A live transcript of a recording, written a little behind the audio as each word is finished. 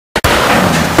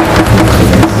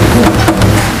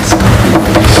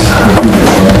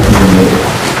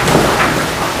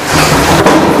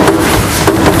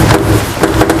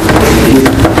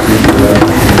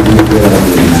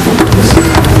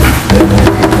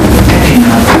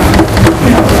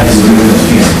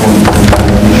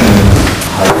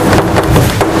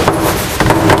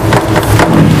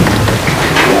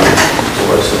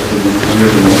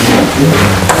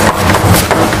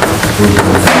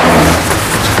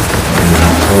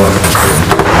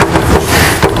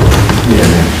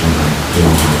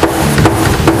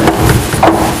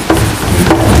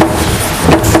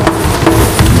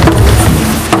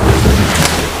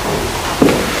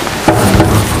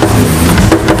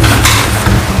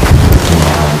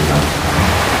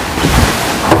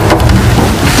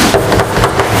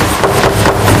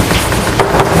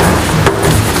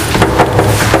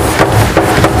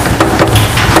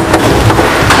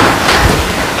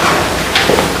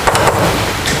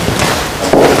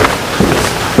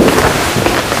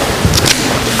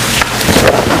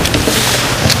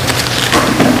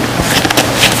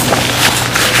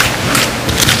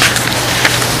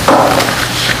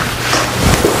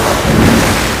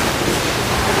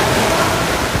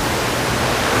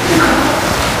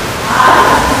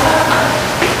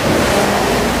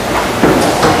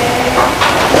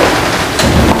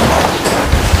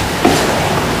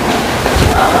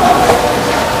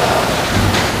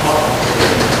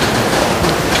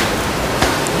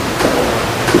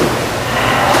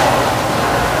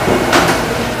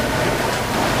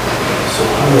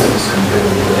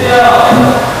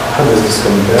forces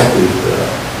compared with the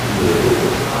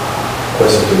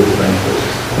quasi-absolute manifold?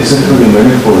 Essentially, the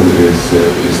manifold is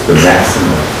the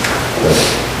maximum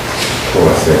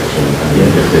cross-section. I mean,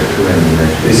 if there are two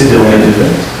dimensions. Is it the only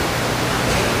difference?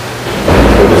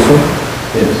 For this one?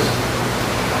 Yes.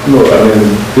 No, I mean,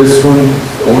 this one,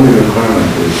 only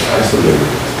requirement is isolated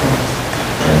response.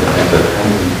 And at the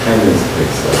tangent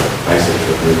space of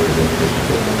isotropic representation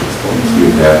of the response, you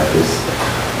have this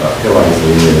pairwise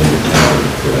linear independent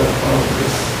of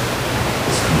this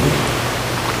condition.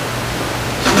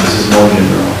 So this is more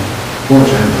general. More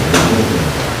general.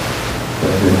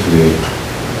 Definitely,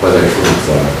 quasi-fluids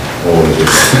are always a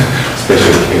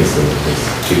special case of this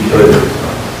GKM.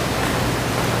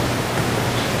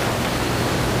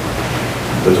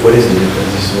 But what is the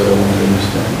difference? This is what I want to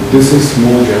understand. This is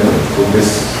more general for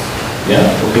this. Yeah,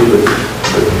 okay, but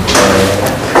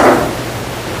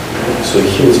so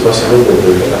here it's possible that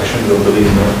the action globally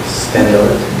is not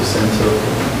standard in the sense of...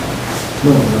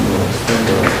 No,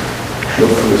 standard.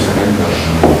 Locally standard.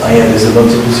 There's a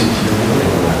multiplicity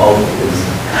of this.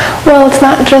 Well, it's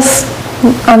not just,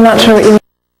 I'm not sure what you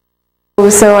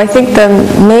mean. So I think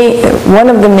one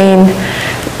of the main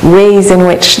ways in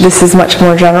which this is much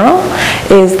more general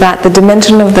is that the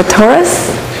dimension of the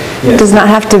torus does not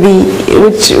have to be,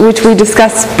 which we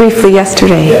discussed briefly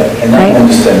yesterday. Yeah, and right? I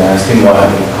understand. I understand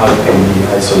how it can be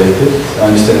isolated.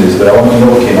 I understand this, but I want to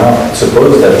know, okay, now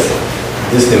suppose that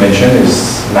this dimension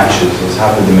is matched, it's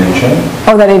half the dimension.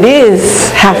 Oh, that it is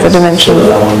half the dimension.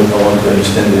 So I want to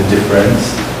understand the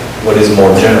difference. What is more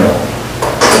general?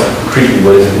 Quickly,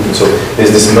 what is the difference? So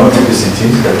there's this multiplicity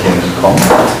that can come.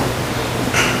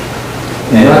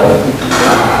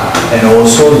 And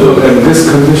also and this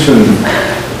condition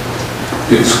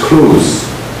excludes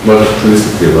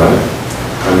multiplicity, right?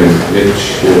 I mean,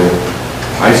 each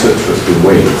isotropic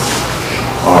weights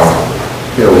are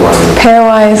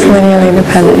pairwise linearly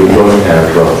dependent. So you don't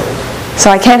have so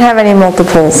I can't have any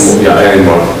multiples. Yeah, any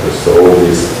multiples. So all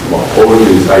these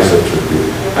isotropic,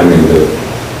 I mean, the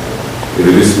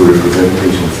reducible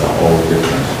representations are all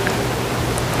different.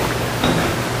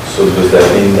 So does that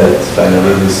mean that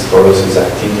finally this torus is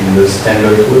acting in the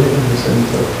standard way in the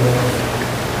sense of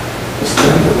the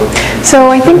standard?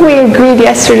 So I think we agreed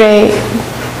yesterday,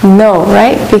 no,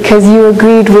 right? Because you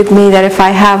agreed with me that if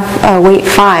I have weight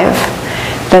 5,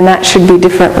 then that should be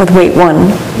different with weight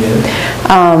 1,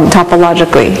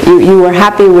 topologically. You were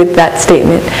happy with that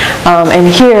statement. And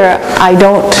here I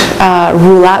don't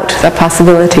rule out the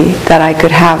possibility that I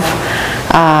could have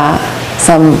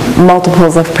some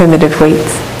multiples of primitive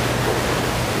weights.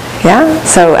 Yeah,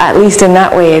 so at least in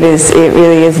that way it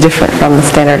really is different from the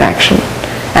standard action.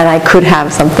 And I could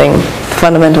have something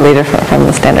fundamentally different from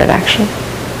the standard action.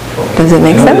 Does it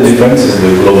make sense? The difference is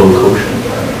the global quotient.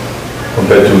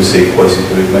 Compared to, say,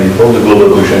 quasi-cubic manifold, the global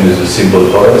quotient is a simple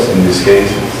torus. In this case,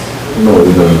 no,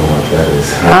 we don't know what that is.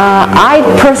 I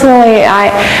personally,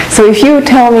 so if you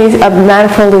tell me a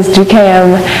manifold is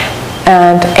GKM,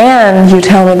 and you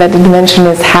tell me that the dimension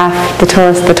is half the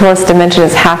torus dimension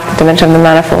is half the dimension of the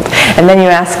manifold, and then you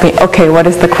ask me, okay, what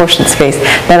is the quotient space?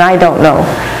 Then I don't know.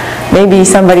 Maybe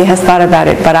somebody has thought about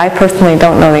it, but I personally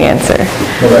don't know the answer.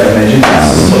 No, but I imagine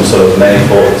some sort of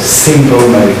manifold, simple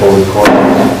manifold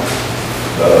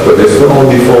but there's no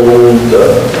default.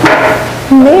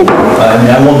 Maybe. I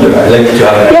mean, I wonder. I'd like to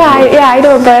have an idea. Yeah, I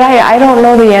don't, but I don't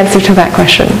know the answer to that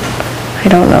question. I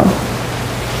don't know.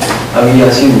 Are we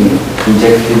assuming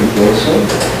injective also?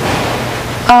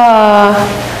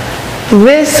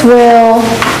 This will,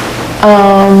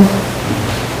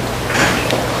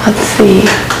 let's see.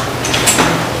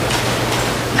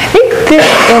 I think this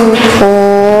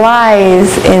implies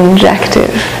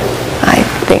injective, I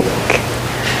think.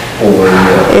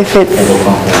 If it's,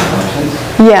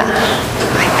 yeah,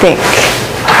 I think.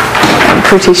 I'm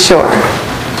pretty sure.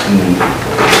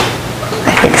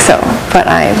 I think so, but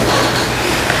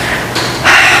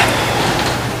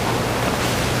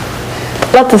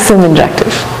let's assume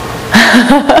injective.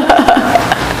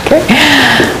 Okay.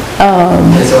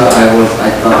 That's why I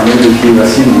thought maybe if you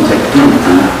assume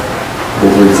injectivity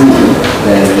over Z,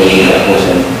 then the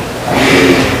quotient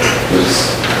actually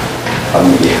is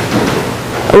familiar.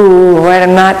 Ooh,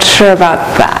 I'm not sure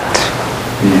about that.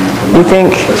 You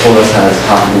think? The torus has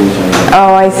half dimension.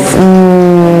 Oh, I see.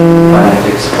 Finite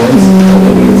fixed points,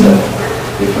 although it's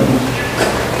different.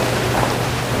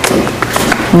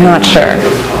 Not sure.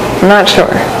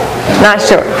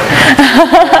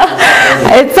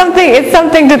 It's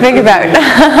something to think about.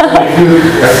 I think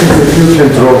if you can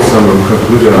draw some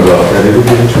conclusion about that, it would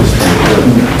be interesting.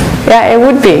 Yeah, it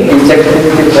would be.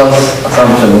 Injectivity plus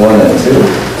assumption 1 and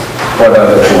 2. What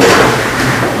are the forces?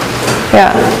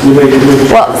 Yeah.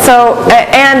 Well, so,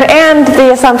 and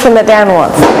the assumption that Dan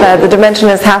wants, that the dimension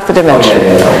is half the dimension.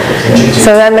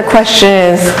 So then the question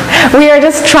is, we are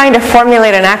just trying to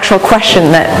formulate an actual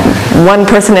question that one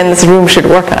person in this room should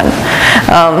work on,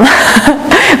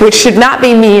 which should not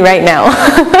be me right now.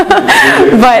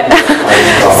 But,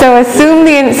 so assume,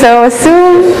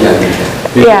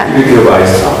 yeah.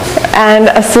 And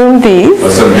assume these.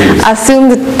 Assume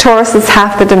the torus is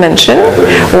half the dimension.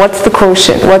 What's the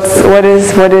quotient? What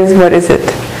is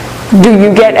it? Do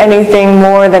you get anything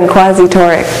more than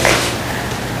quasi-toric?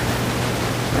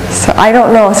 So I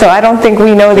don't know. So I don't think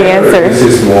we know the answer. This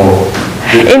is more.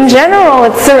 In general,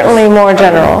 it's certainly more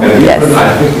general. And yes.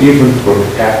 I think even for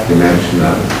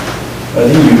half-dimensional,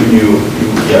 I think you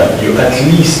at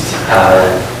least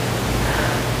have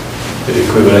the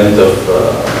equivalent of.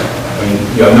 I mean,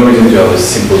 you have no reason to have a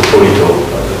simple polytope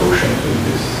as a quotient with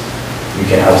this. You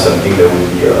can have something that would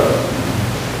be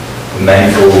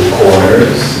manifold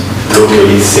corners,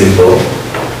 locally simple,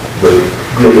 but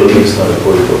globally it's not a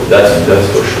polytope. That's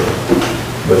for sure.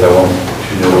 But I want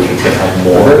to know if you can have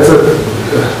more.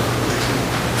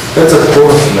 That's a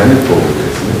torus manifold,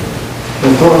 isn't it? The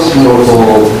torus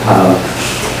manifold have.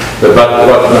 But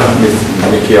what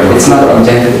it's not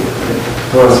objective.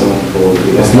 Torus manifold.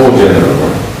 It's more general,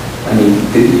 right? I mean,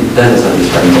 that is not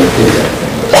describing objective.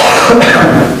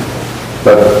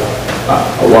 But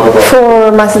what about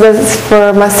For Masuda's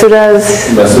torus?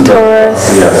 Yes,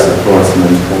 torus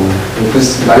manifold.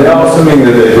 Because They are assuming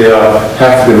that they are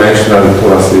half-dimensional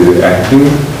torus acting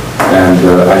and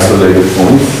isolated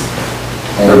points.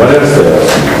 And what else they are?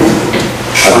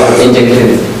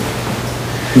 Injectivity.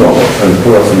 No, and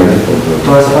torus manifold.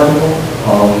 Torus manifold?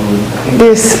 I think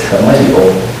Yes. that might be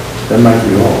all. That might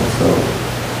be all. So.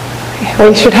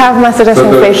 We should have Masuda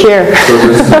Sensei here. So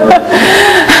this,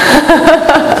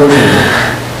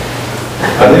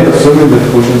 I think assuming that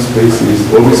quotient space is,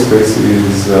 all space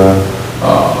is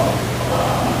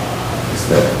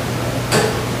that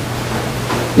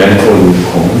manifold with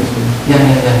commons? Yeah.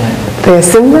 They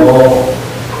assume that? Well,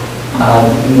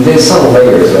 there's some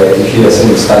layers, right? If you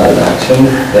assume standard action,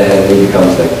 then it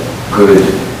becomes like good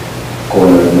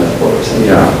corner metaphor or something.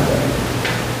 Yeah.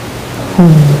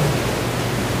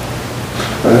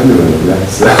 Anyway,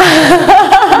 that's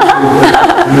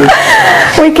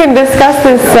We can discuss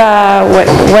this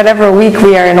whatever week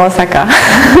we are in Osaka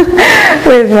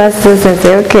with Masuda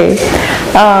Sensei. Okay.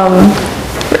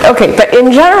 Okay, but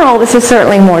in general, this is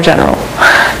certainly more general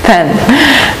than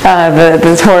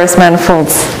the torus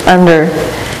manifolds under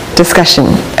discussion.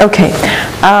 Okay.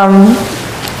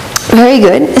 Very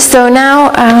good. So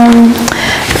now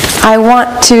I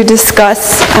want to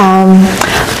discuss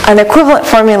an equivalent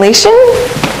formulation.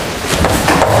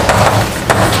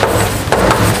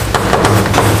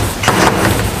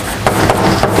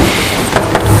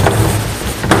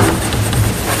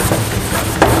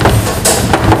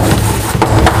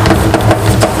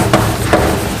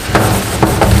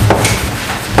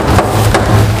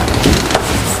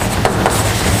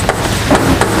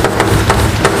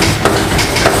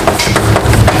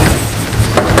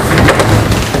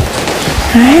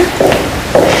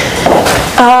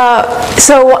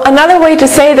 So another way to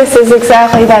say this is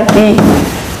exactly that the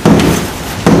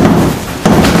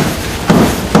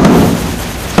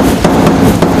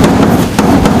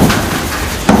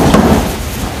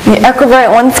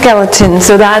equivariant one skeleton,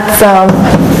 so that's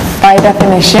by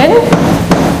definition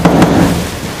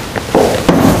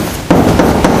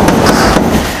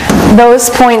those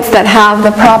points that have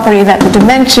the property that the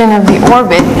dimension of the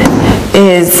orbit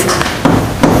is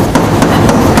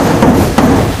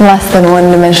less than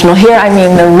one-dimensional. Here I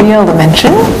mean the real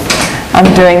dimension.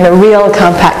 I'm doing the real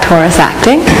compact torus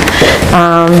acting.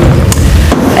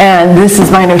 And this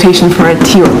is my notation for a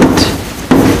T-orbit.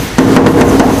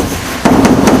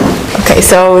 Okay,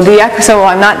 so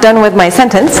I'm not done with my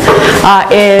sentence,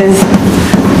 is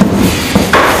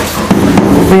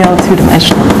real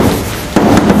two-dimensional.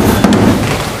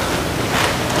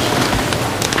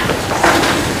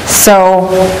 So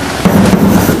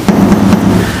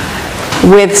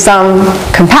with some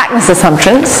compactness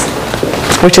assumptions,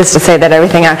 which is to say that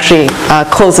everything actually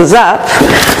closes up.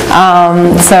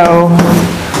 So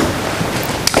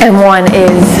M1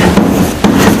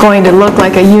 is going to look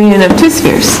like a union of two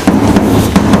spheres.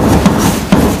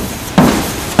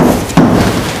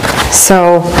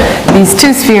 So these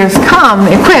two spheres come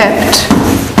equipped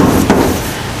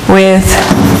with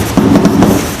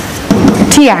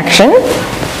T action.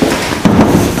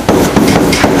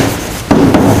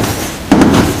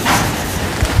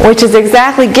 Which is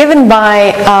exactly given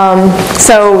by,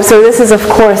 so this is of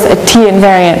course a T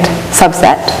invariant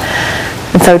subset.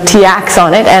 And so T acts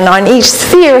on it, and on each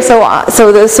sphere, so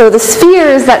the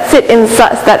spheres that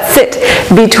sit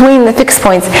between the fixed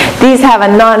points, these have a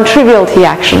non-trivial T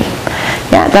action.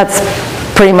 Yeah, that's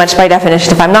pretty much by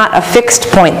definition. If I'm not a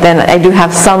fixed point, then I do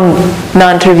have some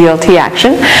non-trivial T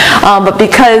action. But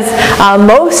because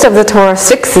most of the torus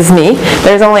fixes me,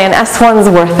 there's only an S1's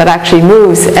worth that actually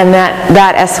moves, and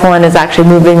that S1 is actually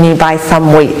moving me by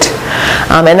some weight.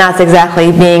 And that's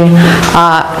exactly being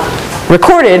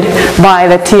recorded by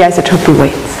the T isotropy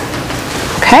weights.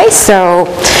 Okay, so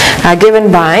given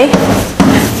by,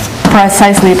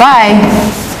 precisely by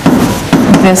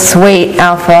this weight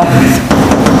alpha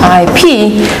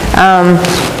IP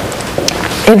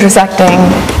intersecting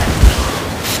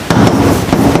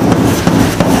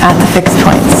at the fixed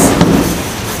points.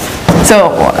 So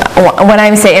when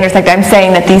I say intersect, I'm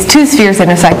saying that these two spheres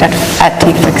intersect at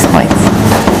T fixed points.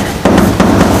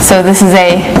 So this is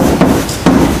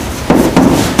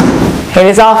it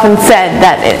is often said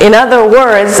that, in other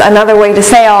words, another way to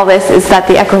say all this is that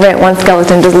the equivariant one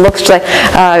skeleton just looks like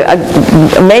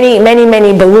many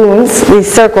balloons,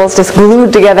 these circles just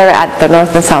glued together at the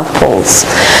north and south poles.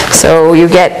 So you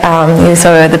get,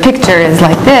 so the picture is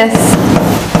like this.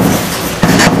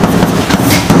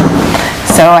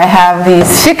 So I have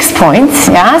these fixed points,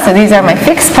 yeah, so these are my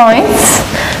fixed points.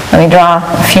 Let me draw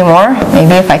a few more,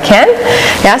 maybe if I can.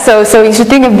 Yeah, so you should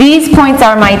think of these points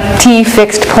are my T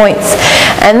fixed points.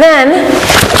 And then,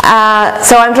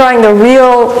 so I'm drawing the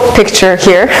real picture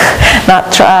here,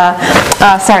 so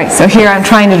here I'm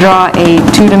trying to draw a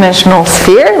two-dimensional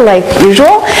sphere, like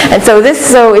usual. And so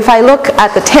if I look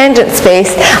at the tangent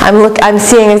space, I'm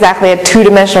seeing exactly a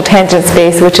two-dimensional tangent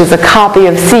space, which is a copy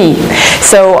of C.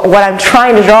 So what I'm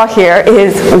trying to draw here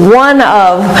is one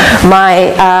of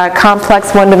my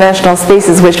complex one-dimensional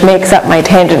spaces, which makes up my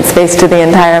tangent space to the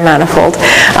entire manifold.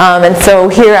 And so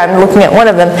here I'm looking at one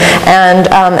of them,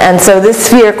 and so this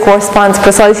sphere corresponds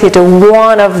precisely to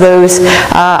one of those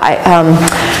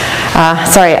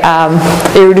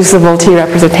irreducible T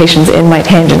representations in my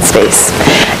tangent space.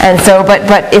 And so,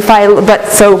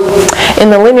 so in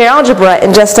the linear algebra,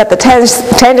 and just at the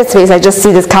tangent space, I just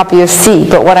see this copy of C.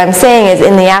 But what I'm saying is,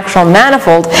 in the actual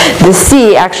manifold, the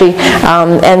C actually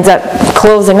ends up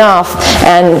closing off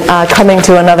and coming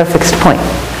to another fixed point.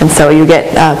 And so you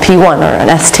get P1 or an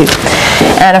S2.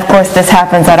 And of course, this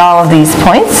happens at all of these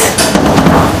points.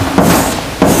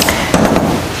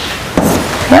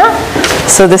 Yeah.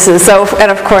 So this is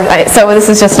and of course, so this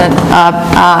is just a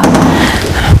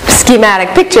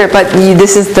schematic picture, but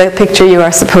this is the picture you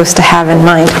are supposed to have in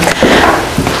mind.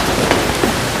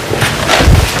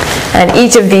 And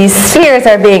each of these spheres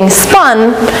are being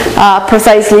spun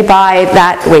precisely by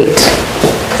that weight,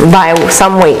 by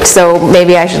some weight. So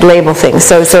maybe I should label things.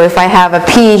 So if I have a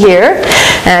P here,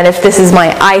 and if this is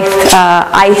my ith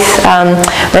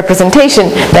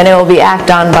representation, then it will be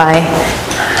acted on by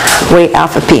weight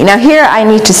alpha P. Now here I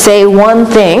need to say one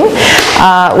thing,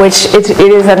 which it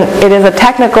is a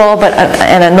technical but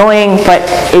an annoying, but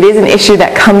it is an issue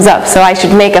that comes up. So I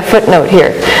should make a footnote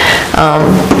here.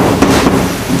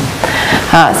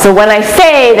 So when I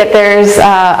say that there's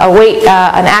a weight,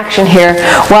 an action here,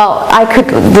 well, I could.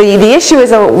 The issue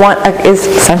is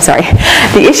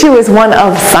the issue is one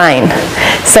of sign.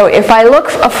 So if I look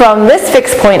from this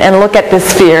fixed point and look at the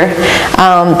sphere,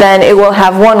 then it will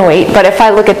have one weight. But if I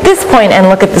look at this point and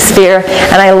look at the sphere,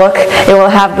 and I look, it will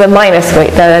have the minus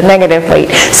weight, the negative weight.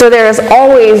 So there is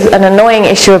always an annoying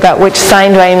issue about which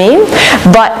sign do I mean.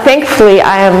 But thankfully,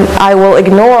 I will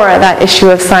ignore that issue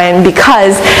of sign,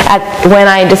 because when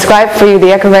I describe for you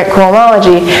the equivariant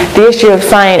cohomology, the issue of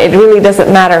sign, it really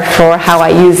doesn't matter for how I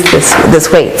use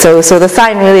this weight. So the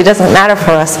sign really doesn't matter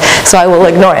for us, so I will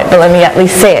ignore it. But let me at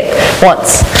least say it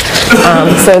once.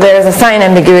 So there's a sign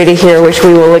ambiguity here which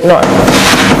we will ignore.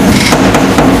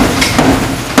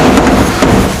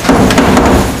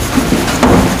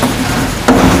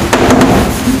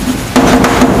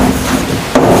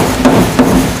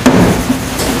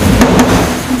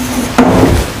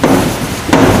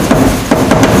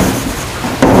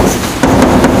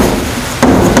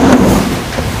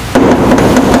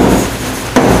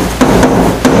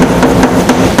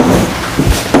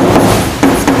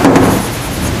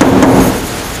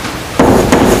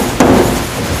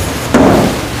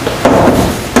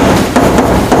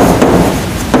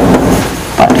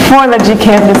 For the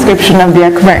GKM description of the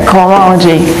equivariant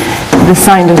cohomology, the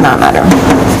sign does not matter.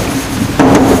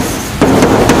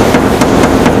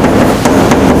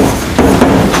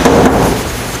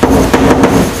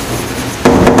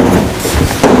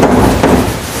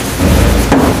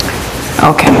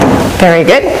 Okay, very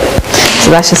good. So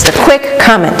that's just a quick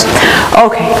comment.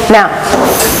 Okay, now,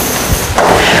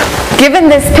 given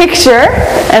this picture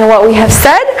and what we have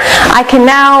said, I can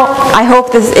now, I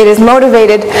hope it is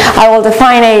motivated, I will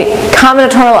define a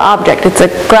combinatorial object. It's a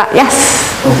graph. Yes?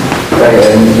 I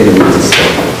didn't get this.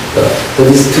 So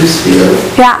these two spheres,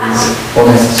 Yeah. one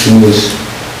has smooth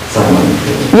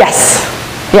submanifold. Yes.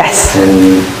 Yes.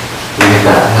 And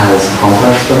that has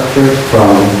complex structure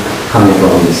coming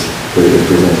from this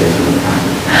representation.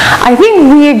 I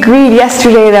think we agreed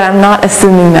yesterday that I'm not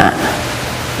assuming that.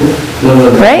 No,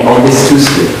 right? On these two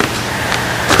spheres.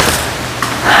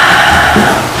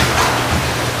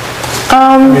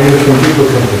 When people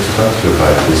come to structure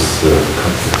by this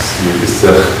complex, it's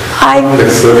a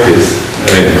complex surface,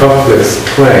 complex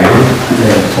plane,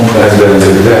 and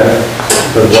then that.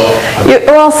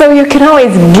 So you can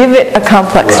always give it a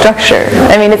complex structure.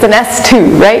 I mean, it's an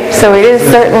S2, right? So it is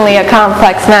certainly a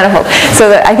complex manifold.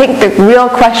 So I think the real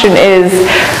question is,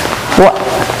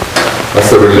 what's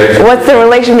the relation? What's the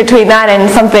relation between that and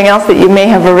something else that you may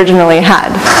have originally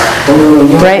had?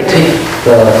 Right? Take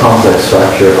the complex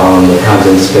structure on the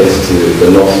tangent space to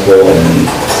the North Pole and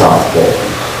South Pole.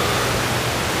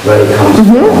 Where it comes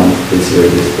from this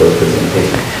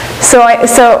representation. So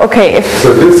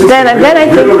this is then I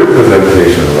think real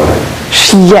representation, right?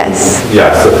 Yes.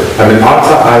 Yeah. So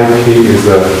alpha IP is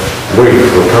a way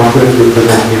for complex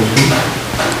representation.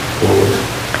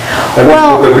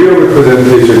 Well, the real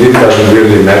representation, it doesn't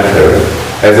really matter.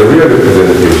 As a real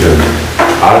representation,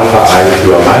 alpha IP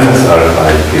or minus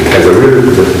alpha IP, as a real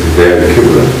representation, they are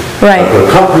equivalent. Right. But for a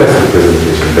complex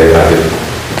representation, they are different.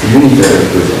 Unitary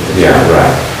representation. Yeah,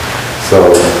 right.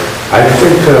 So I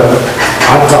think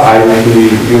alpha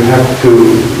IP, you have to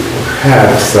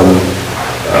have some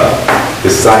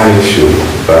design issue,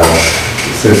 but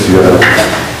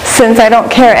since I don't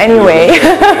care anyway.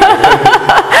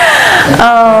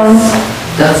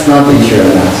 That's not the issue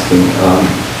I'm asking.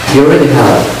 You already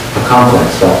have a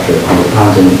complex structure on the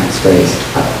tangent space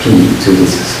at P to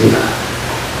this sphere.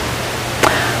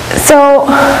 So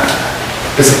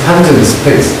it's a tangent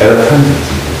space at a tangent.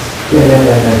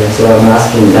 Yeah. So I'm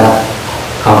asking that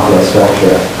complex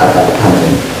structure at that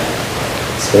tangent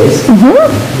space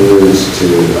used to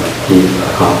give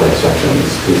a complex structure on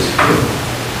this sphere.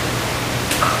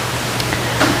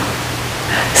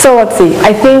 So let's see.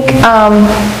 I think.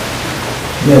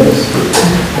 Yes.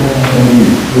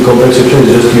 The complex structure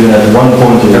is just given at one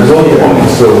point of the sphere.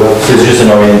 So it's just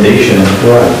an orientation.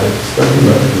 Right.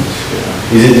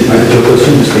 Is it your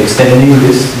question just extending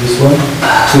this one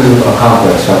to a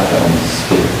complex structure on this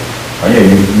sphere? Oh yeah,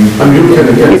 you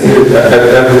can get it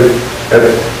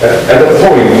at a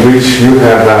point which you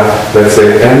have, let's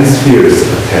say, n spheres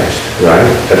attached, right?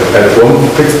 At one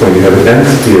fixed point, you have n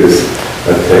spheres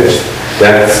attached.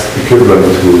 That's equivalent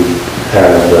to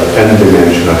have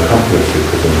n-dimensional complex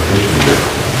representation.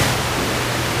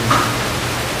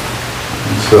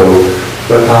 So,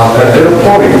 but at a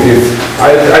point,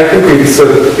 I think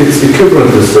it's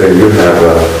equivalent to say you have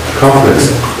a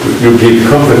complex, you give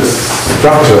complex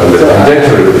structure on the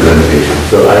tangential representation.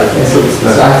 So I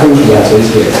think the answer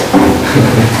is yes.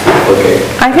 Okay.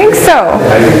 I think so.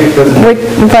 I think it doesn't.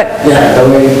 But yeah, the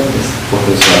way this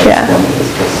professor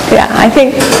responded. Yeah, I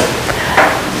think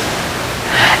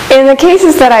in the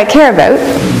cases that I care about,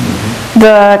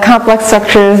 the complex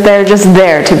structures, they're just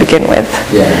there to begin with.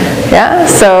 Yeah.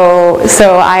 So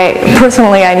I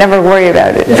personally, I never worry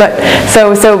about it. But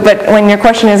but when your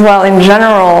question is, well, in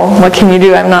general, what can you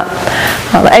do? I'm not.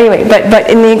 Anyway, but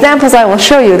in the examples I will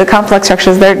show you, the complex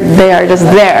structures, they are just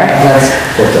there. That's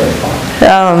totally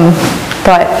fine.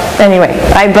 But anyway,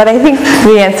 but I think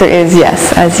the answer is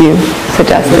yes, as you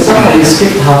suggested. So you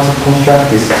skipped how to construct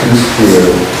this two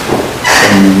sphere.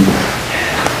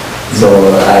 So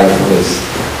I was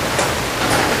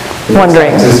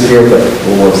wondering. Two sphere, but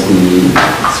what was the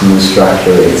smooth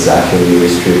structure? It's actually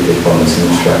restricted from the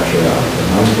smooth structure of the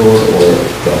manifolds or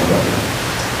the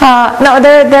no,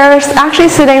 they're actually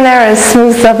sitting there as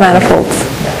smooth submanifolds.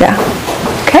 Yeah.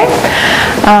 Okay.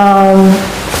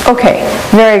 Okay.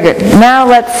 Very good. Now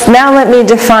let me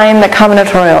define the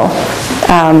combinatorial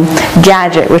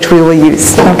gadget which we will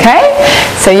use. Okay.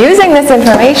 So using this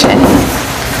information.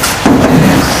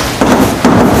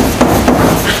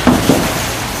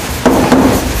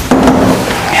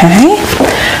 Okay.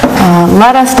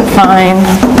 Let us define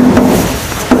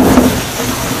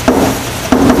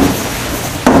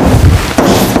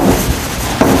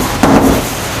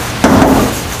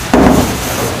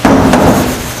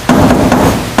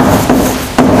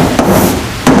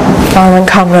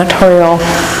combinatorial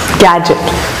gadget.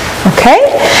 Okay?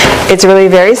 It's really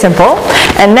very simple.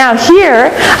 And now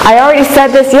here, I already said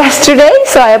this yesterday,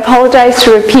 so I apologize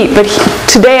to repeat, but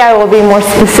today I will be more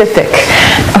specific.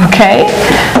 Okay? Okay?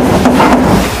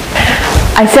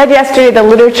 I said yesterday the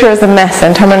literature is a mess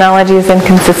and terminology is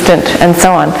inconsistent and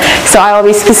so on. So I will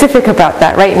be specific about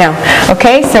that right now.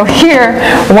 Okay, so here,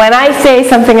 when I say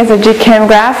something is a GKM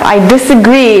graph, I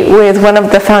disagree with one of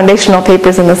the foundational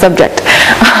papers in the subject.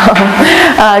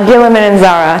 Gilliman and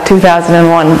Zara,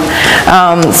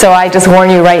 2001. So I just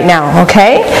warn you right now,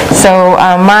 okay? So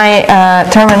my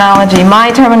terminology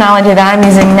that I'm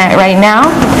using right now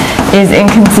is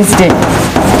inconsistent.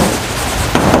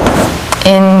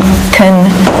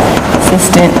 Inconsistent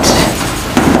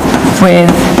with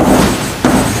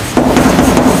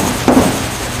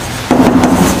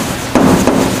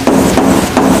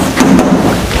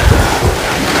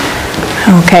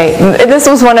okay, this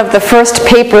was one of the first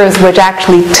papers which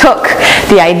actually took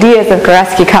the ideas of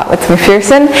Goreski, Kottwitz,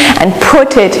 McPherson and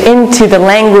put it into the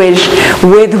language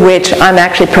with which I'm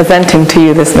actually presenting to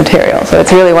you this material. So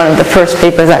it's really one of the first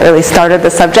papers that really started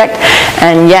the subject,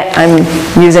 and yet I'm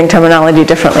using terminology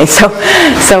differently. So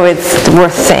it's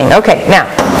worth saying. Okay, now,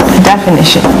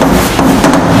 definition.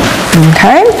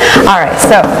 Okay, all right,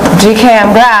 so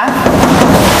GKM graph,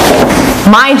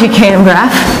 my GKM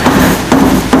graph,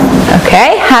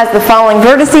 okay, has the following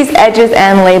vertices, edges,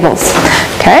 and labels.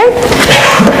 Okay?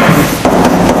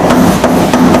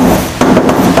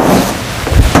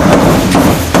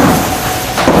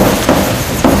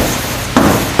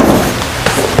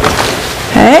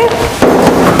 Okay?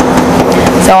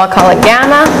 So I'll call it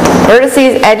gamma,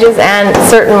 vertices, edges, and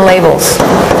certain labels.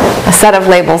 A set of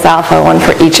labels, alpha, one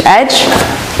for each edge.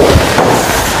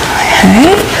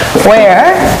 Okay?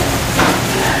 Where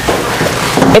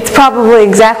it's probably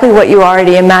exactly what you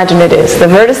already imagine it is. The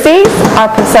vertices are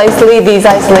precisely these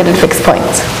isolated fixed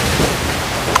points.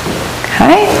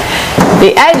 Okay?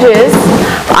 The edges,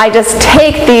 I just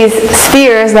take these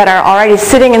spheres that are already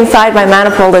sitting inside my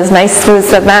manifold as nice smooth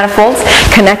submanifolds,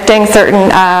 connecting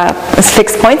certain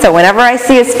fixed points. So whenever I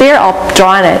see a sphere, I'll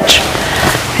draw an edge.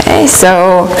 Okay,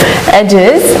 so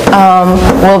edges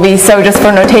will be, so just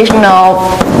for notation, I'll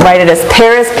write it as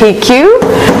pairs PQ.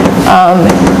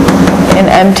 In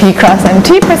MT cross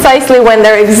MT precisely when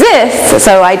there exists,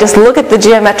 so I just look at the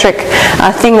geometric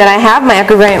thing that I have, my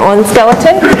equivariant 1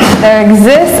 skeleton, there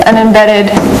exists an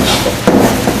embedded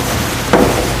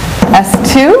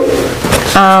S2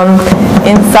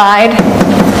 inside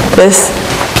this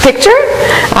picture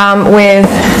with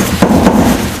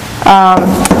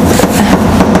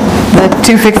the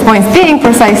two fixed points being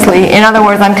precisely, in other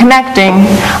words, I'm connecting,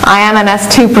 I am an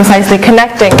S2 precisely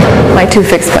connecting my two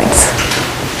fixed points.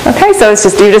 Okay, so it's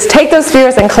just, you just take those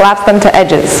spheres and collapse them to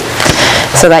edges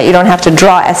so that you don't have to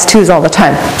draw S2s all the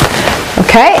time.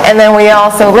 Okay, and then we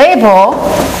also label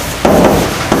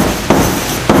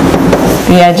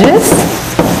the edges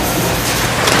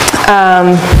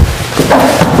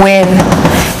with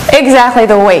exactly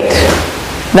the weight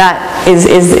that is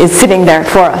sitting there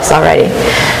for us already.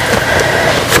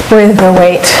 With the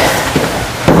weight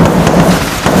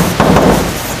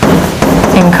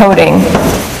encoding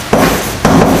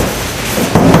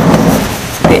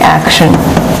the action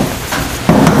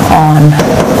on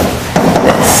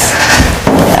this.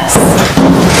 Yes.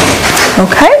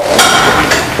 Okay?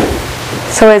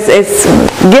 So it's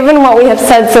given what we have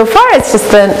said so far, it's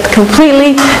just a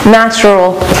completely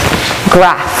natural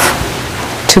graph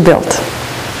to build.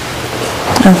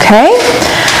 Okay?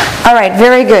 All right,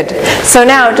 very good. So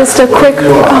now just a quick,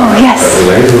 oh yes.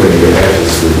 Labeling the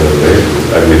edges with the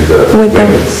labels, I mean the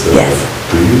weights. Yes.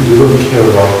 Do you don't care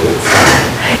about the sign?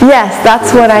 Yes,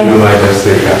 that's what I... You might just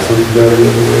say absolute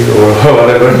value or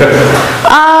whatever.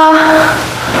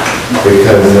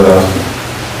 Because...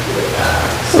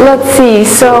 let's see,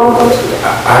 so...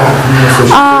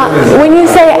 when you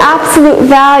say absolute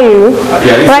value,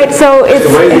 right, so it's...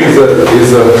 The weight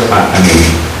is I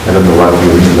mean, I don't know what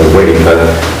you mean the weight, but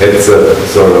it's a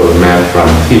sort of map from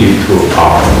T to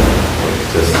R.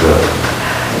 Just...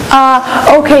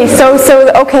 okay,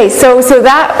 so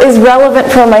that is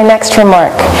relevant for my next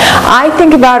remark. I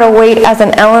think about a weight as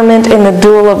an element in the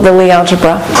dual of the Lie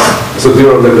algebra. So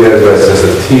dual of the Lie algebra is just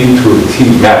a T to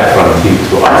T map from T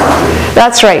to R.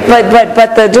 That's right,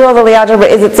 but the dual of the Lie algebra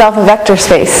is itself a vector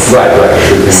space. Right.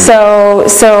 So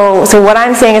what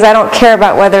I'm saying is I don't care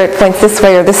about whether it points this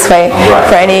way or this way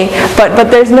for any, but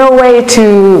there's no way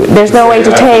to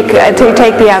take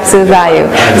the absolute value.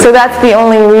 So that's the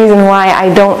only reason why I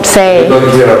don't say.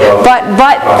 But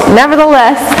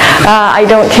nevertheless, I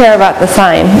don't care about the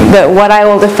sign. What I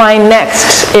will define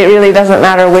next, it really doesn't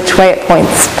matter which way it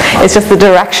points. It's just the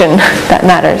direction that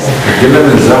matters. Given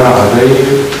the Zara, are they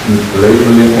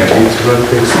labeling at each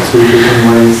vertex two different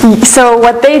ways? So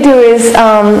what they do is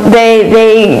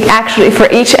they actually, for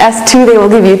each S2, they will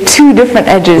give you two different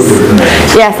edges.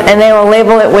 Yes, and they will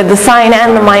label it with the sign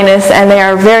and the minus, and they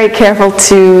are very careful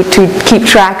to keep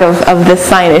track of this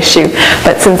sign issue.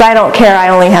 But since I don't care, I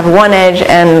only have one edge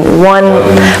and one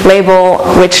label,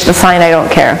 which the sign I don't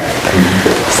care.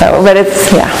 So, but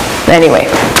it's, yeah, anyway.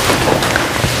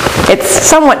 It's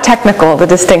somewhat technical, the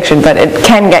distinction, but it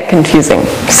can get confusing.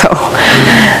 So,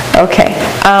 okay,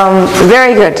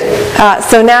 very good.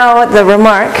 So now the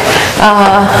remark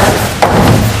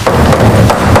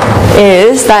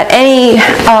is that any,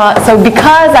 so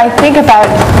because I think about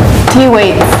T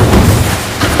weights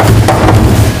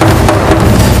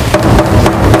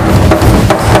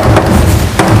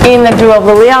in the dual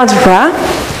Lie algebra,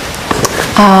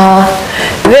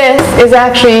 this is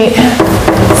actually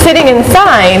sitting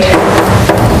inside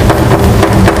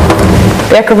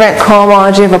the equivariant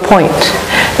cohomology of a point.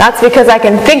 That's because I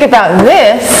can think about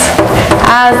this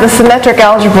as the symmetric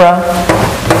algebra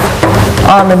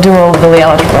on the dual of the Lie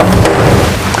algebra.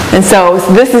 And so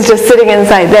this is just sitting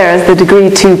inside there as the degree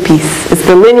 2 piece. It's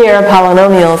the linear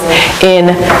polynomials in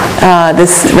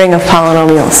this ring of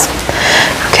polynomials.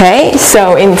 Okay,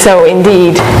 so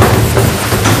indeed,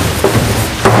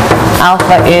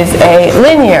 alpha is a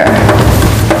linear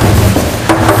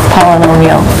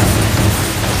polynomial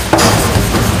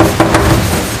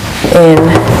in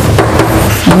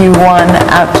U1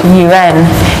 out to UN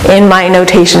in my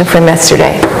notation from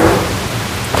yesterday.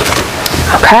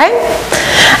 Okay?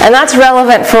 And that's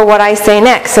relevant for what I say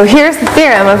next. So here's the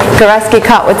theorem of Goreski,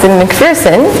 Kottwitz, and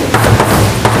McPherson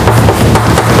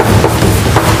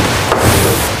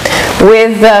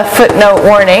with the footnote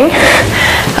warning.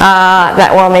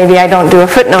 That, well, maybe I don't do a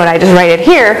footnote, I just write it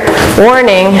here.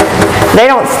 Warning, they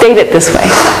don't state it this way.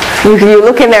 If you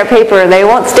look in their paper, they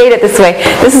won't state it this way.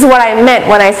 This is what I meant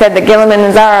when I said that Gilliman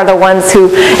and Zara are the ones who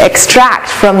extract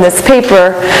from this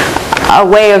paper a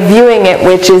way of viewing it,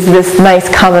 which is this nice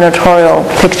combinatorial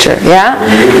picture, yeah?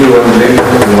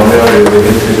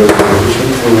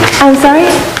 I'm sorry?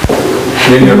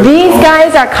 These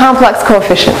guys are complex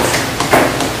coefficients.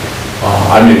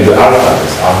 I mean, the alpha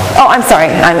is alpha. Oh, I'm sorry.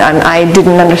 I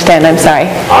didn't understand. I'm sorry.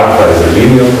 Alpha is a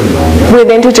linear polynomial.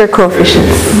 With integer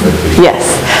coefficients.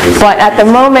 Yes. But at the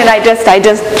moment, I just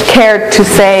cared to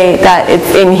say that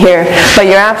it's in here. But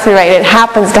you're absolutely right. It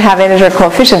happens to have integer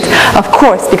coefficients, of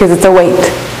course, because it's a weight.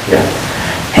 Yeah.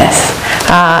 Yes.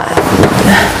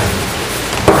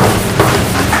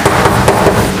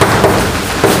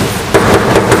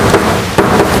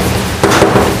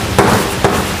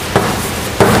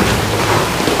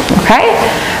 Okay?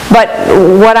 But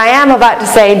what I am about to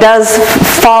say does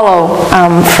follow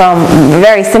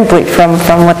very simply from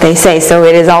what they say. So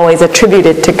it is always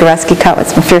attributed to Goreski,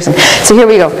 Kottwitz, McPherson. So here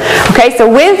we go. Okay, so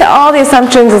with all the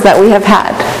assumptions that we have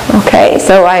had, okay,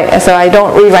 so I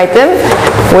don't rewrite them,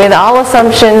 with all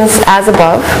assumptions as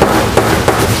above.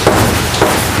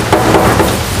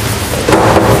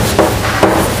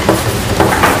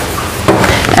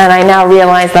 And I now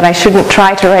realize that I shouldn't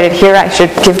try to write it here. I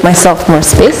should give myself more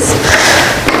space.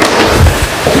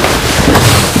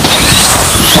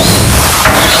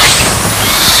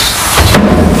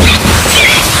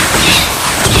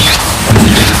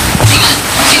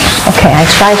 Okay, I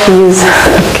try to use,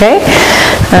 okay,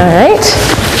 all right.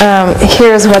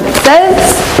 Here's what it says.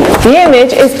 The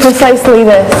image is precisely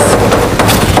this.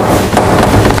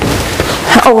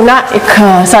 Oh, not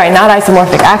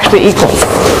isomorphic, actually equals.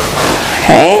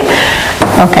 Okay,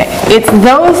 okay. It's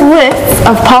those lists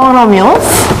of polynomials.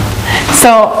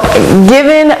 So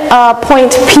given a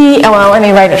point P, oh, well, let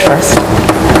me write it first.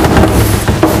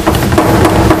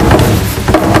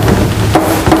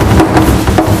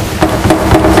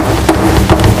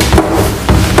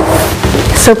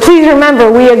 So please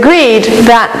remember, we agreed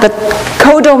that the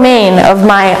codomain of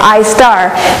my I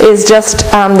star is just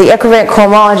the equivariant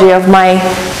cohomology of my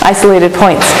isolated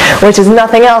points, which is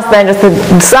nothing else than just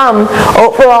the sum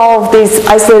over all of these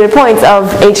isolated points of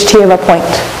HT of a point.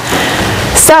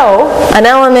 So an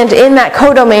element in that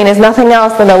codomain is nothing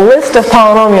else than a list of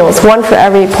polynomials, one for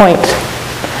every point.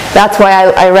 That's why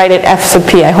I write it F sub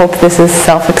P. I hope this is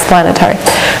self-explanatory.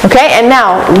 Okay, and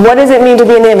now, what does it mean to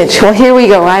be an image? Well, here we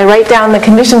go. I write down the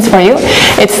conditions for you.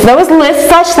 It's those lists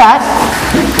such that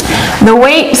the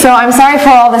weight, so I'm sorry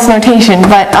for all this notation,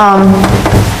 but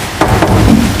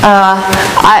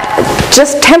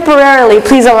just temporarily,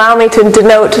 please allow me to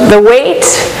denote the weight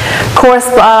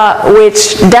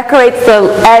which decorates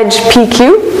the edge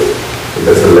PQ.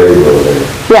 That's a label.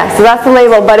 Yeah, so that's the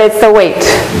label, but it's the weight.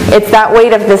 It's that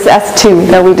weight of this S2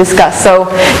 that we discussed.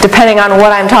 So depending on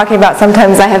what I'm talking about,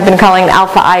 sometimes I have been calling it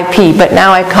alpha IP, but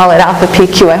now I call it alpha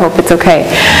PQ. I hope it's okay.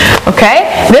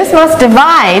 Okay? This must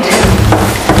divide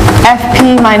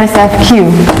FP minus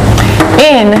FQ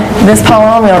in this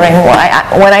polynomial ring.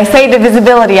 When I say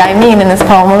divisibility, I mean in this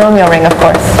polynomial ring, of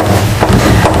course.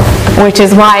 Which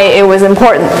is why it was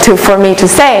important for me to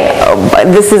say,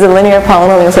 this is a linear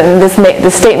polynomial, so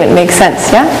this statement makes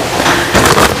sense, yeah?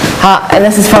 And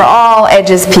this is for all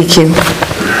edges PQ.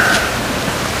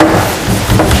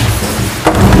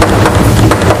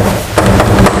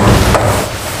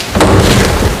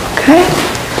 Okay?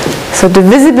 So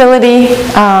divisibility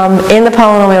in the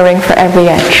polynomial ring for every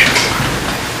edge.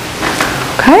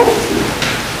 Okay?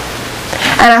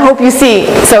 And I hope you see,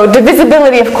 so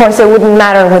divisibility, of course, it wouldn't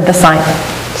matter with the sign.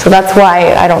 So that's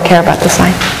why I don't care about the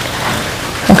sign.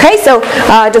 Okay, so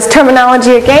just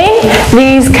terminology again.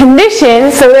 These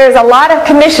conditions, so there's a lot of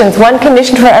conditions, one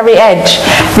condition for every edge.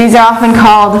 These are often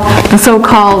called the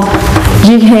so-called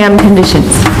GKM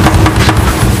conditions.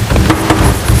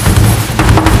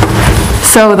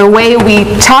 So the way we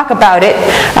talk about it,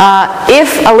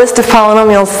 if a list of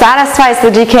polynomials satisfies the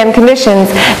GKM conditions,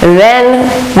 then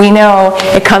we know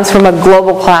it comes from a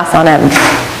global class on M.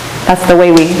 That's the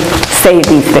way we say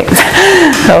these things.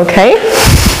 Okay?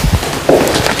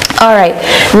 All right.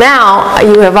 Now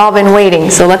you have all been waiting,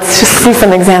 so let's just see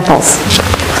some examples.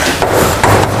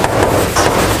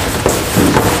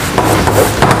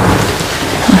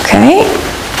 Okay.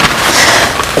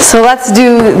 So let's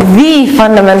do the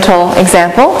fundamental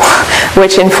example,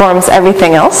 which informs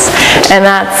everything else, and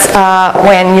that's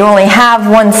when you only have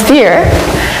one sphere,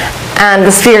 and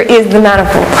the sphere is the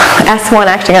manifold, S1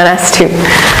 acting on S2.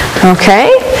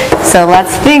 Okay, so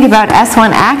let's think about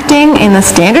S1 acting in the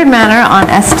standard manner on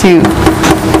S2,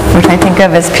 which I think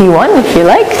of as P1, if you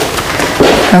like.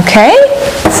 Okay,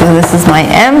 so this is my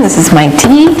M, this is my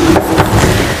T.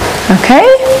 Okay,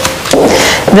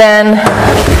 then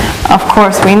of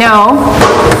course we know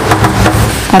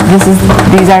that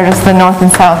these are just the north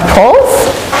and south poles.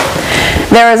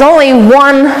 There is only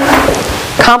one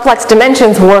complex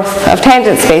dimensions worth of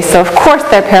tangent space, so of course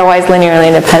they're pairwise linearly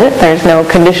independent. There's no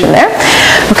condition there.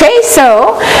 Okay,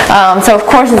 so of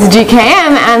course it's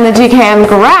GKM, and the GKM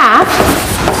graph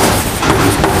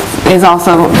is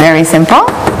also very simple.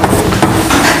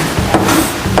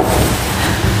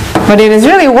 But it is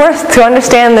really worth to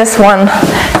understand this one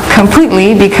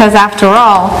completely, because after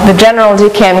all, the general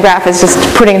GKM graph is just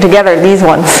putting together these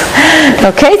ones.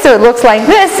 Okay, so it looks like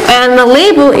this, and the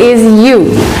label is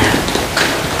U.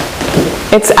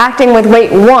 It's acting with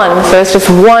weight 1, so it's just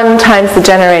 1 times the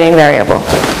generating variable.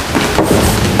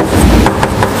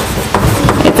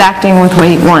 It's acting with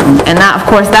weight 1. And that, of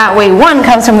course, that weight 1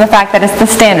 comes from the fact that it's the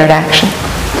standard action.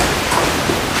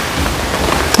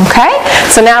 Okay?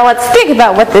 So now let's think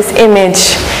about what this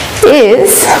image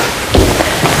is.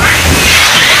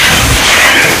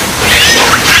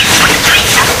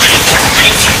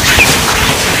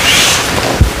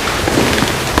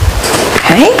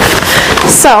 Okay?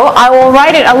 So I will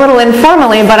write it a little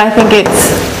informally, but I think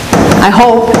I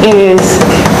hope it is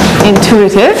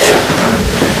intuitive.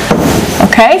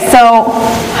 Okay? So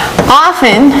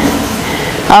often,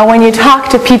 when you talk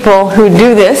to people who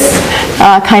do this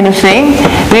kind of thing,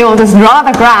 they will just draw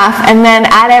the graph, and then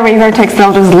at every vertex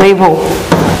they'll just label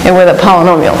it with a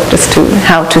polynomial, just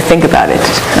how to think about it.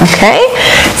 Okay?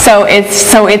 So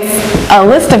it's a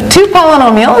list of 2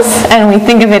 polynomials, and we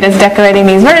think of it as decorating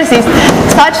these vertices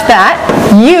such that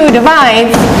U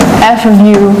divides f of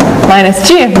u minus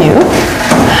g of u,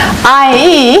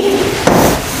 i.e.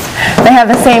 they have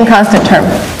the same constant term.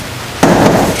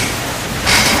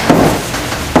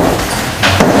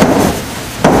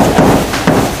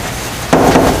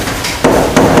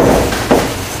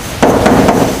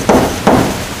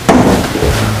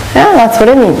 Yeah, that's what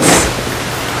it means.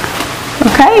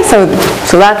 Okay, so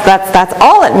that's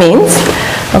all it means.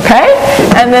 Okay,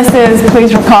 and this is,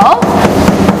 please recall,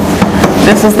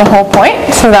 this is the whole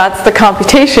point. So that's the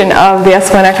computation of the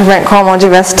S1 equivariant cohomology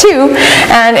of S2,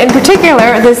 and in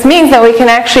particular, this means that we can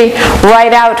actually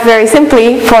write out very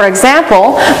simply, for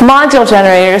example, module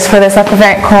generators for this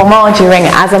equivariant cohomology ring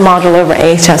as a module over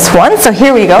AHS1. So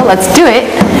here we go. Let's do it.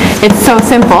 It's so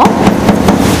simple.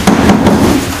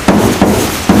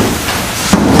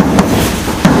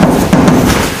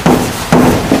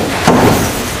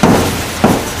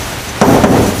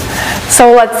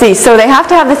 So let's see, so they have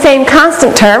to have the same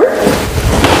constant term.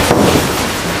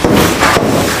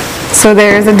 So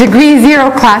there's a degree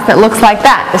 0 class that looks like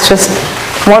that. It's just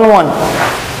 1, 1.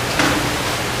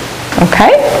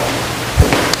 Okay?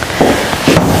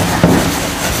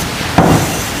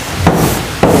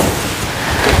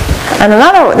 And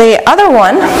the other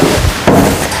one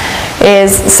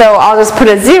is, so I'll just put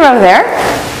a 0 there.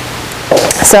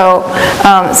 So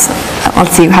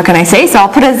let's see, how can I say? So I'll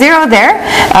put a 0 there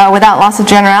without loss of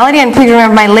generality, and please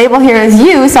remember my label here is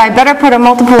u, so I better put a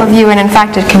multiple of u, and in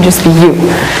fact it can just be u.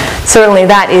 Certainly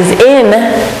that is in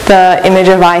the image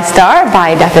of I star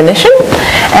by definition,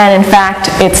 and in fact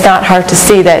it's not hard to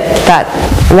see that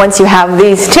once you have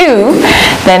these two,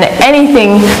 then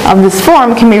anything of this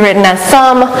form can be written as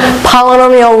some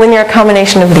polynomial linear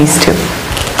combination of these two.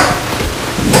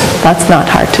 That's not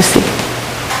hard to see.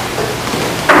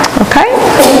 Okay?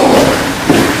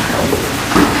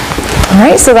 All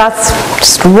right, so that's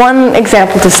just one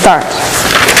example to start.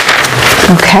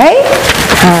 Okay?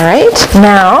 All right,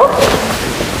 now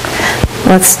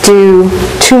let's do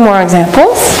 2 more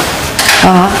examples.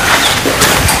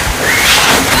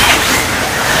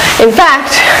 In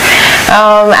fact,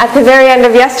 at the very end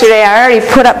of yesterday, I already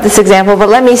put up this example, but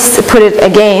let me put it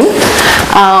again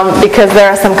because there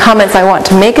are some comments I want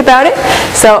to make about it.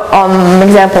 So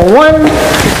example 1,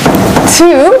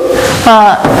 2.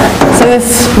 So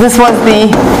this was the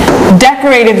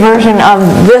decorated version of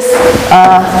this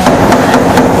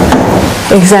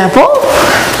example.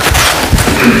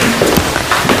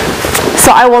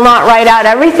 So I will not write out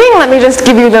everything. Let me just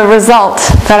give you the result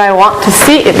that I want to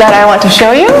see, that I want to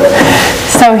show you.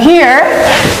 So here,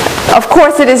 of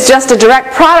course, it is just a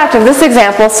direct product of this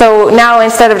example. So now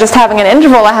instead of just having an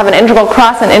integral, I have an integral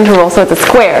cross an integral, so it's a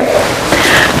square.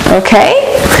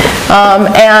 Okay?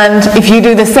 And if you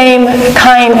do the same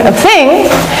kind of thing,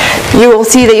 you will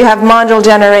see that you have module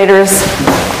generators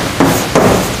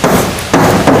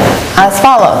as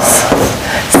follows.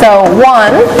 So 1, 1,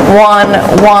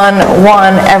 1,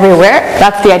 1 everywhere.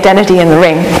 That's the identity in the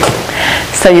ring.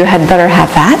 So you had better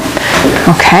have that.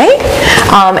 Okay.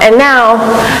 And now,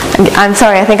 I'm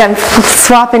sorry, I think I'm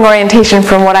swapping orientation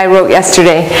from what I wrote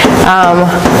yesterday.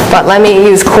 But let me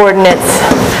use coordinates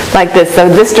like this. So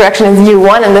this direction is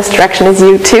u1 and this direction is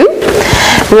u2.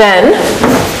 Then,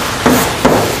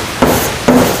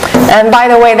 and by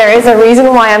the way, there is a reason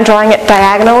why I'm drawing it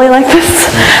diagonally like this.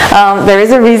 There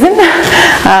is a reason,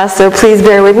 so please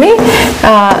bear with me.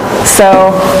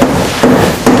 So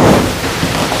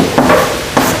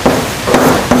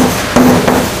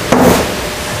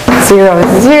 0,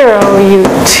 0,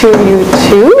 u2,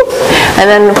 u2, and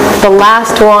then the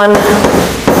last one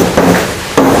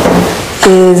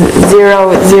is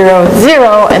 0, 0,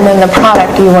 0, and then the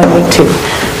product u1, u2.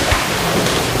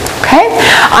 Okay?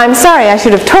 I'm sorry, I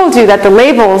should have told you that the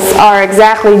labels are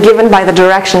exactly given by the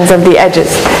directions of the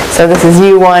edges. So this is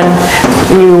u1,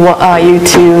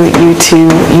 u2, u2,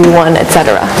 u1,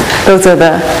 etc. Those are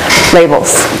the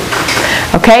labels.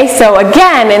 Okay, so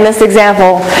again, in this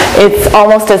example, it's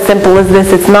almost as simple as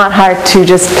this. It's not hard to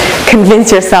just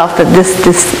convince yourself that this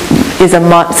is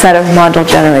a set of module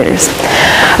generators.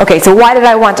 Okay, so why did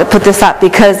I want to put this up?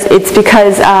 Because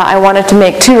I wanted to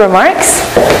make 2 remarks.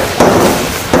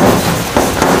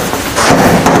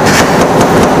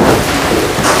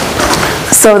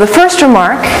 So the first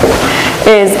remark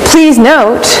is, please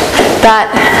note that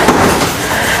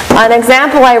an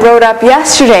example I wrote up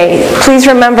yesterday, please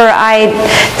remember I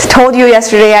told you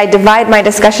yesterday I divide my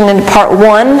discussion into part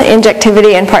 1,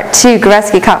 injectivity, and part 2,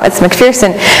 Goretzky, Kottwitz,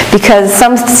 McPherson, because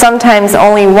sometimes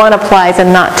only one applies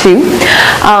and not 2.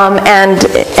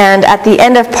 And at the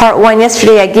end of part 1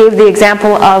 yesterday, I gave the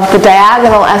example of the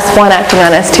diagonal S1 acting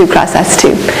on S2 cross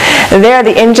S2. There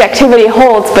the injectivity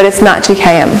holds, but it's not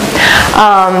GKM.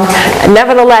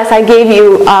 Nevertheless, I gave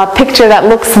you a picture that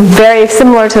looks very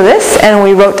similar to this, and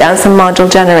we wrote down some module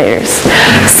generators.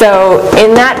 So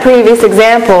in that previous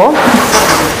example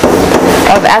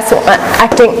of S1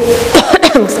 acting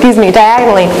excuse me,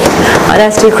 diagonally on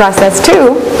S2 cross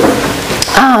S2,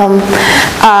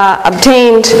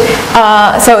 obtained,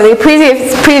 so the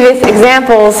previous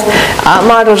examples,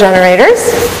 module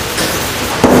generators,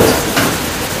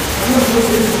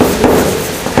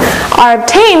 are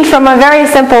obtained from a very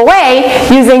simple way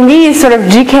using these sort of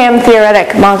GKM theoretic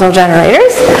module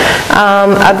generators,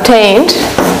 obtained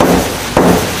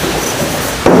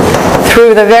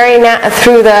through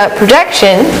the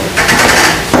projection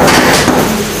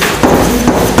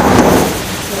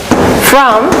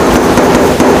from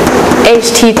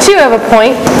HT2 of a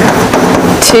point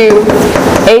to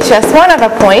HS1 of a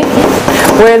point,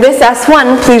 where this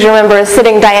S1, please remember, is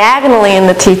sitting diagonally in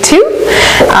the T2.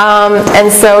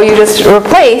 And so you just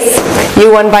replace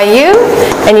U1 by U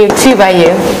and U2 by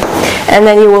U. And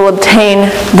then you will obtain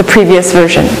the previous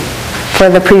version for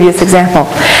the previous example.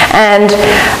 And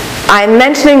I'm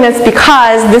mentioning this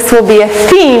because this will be a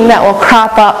theme that will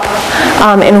crop up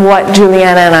in what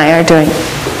Juliana and I are doing.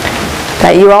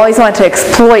 That you always want to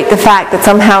exploit the fact that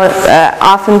somehow,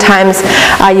 oftentimes,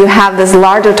 you have this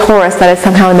larger torus that is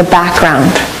somehow in the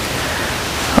background.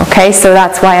 Okay, so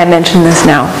that's why I mentioned this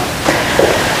now.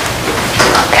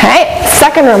 Okay,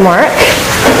 second remark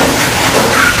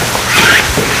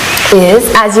is,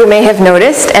 as you may have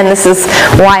noticed, and this is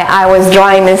why I was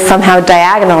drawing this somehow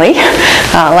diagonally,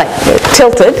 like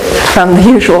tilted from the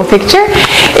usual picture,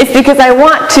 it's because I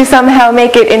want to somehow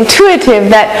make it intuitive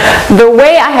that the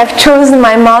way I have chosen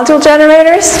my module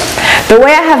generators, the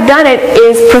way I have done it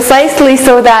is precisely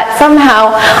so that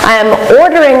somehow I am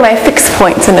ordering my fixed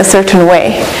points in a certain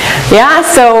way. Yeah,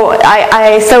 so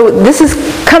so this is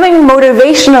coming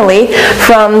motivationally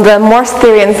from the Morse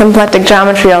theory and symplectic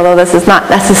geometry, although this is not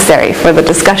necessary for the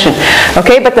discussion.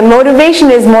 Okay, but the motivation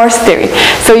is Morse theory.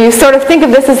 So you sort of think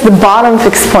of this as the bottom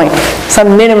fixed point,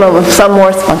 some minimum of some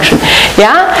Morse function.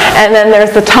 Yeah, and then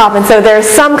there's the top, and so there's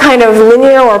some kind of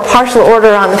linear or partial order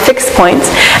on the fixed points,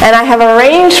 and I have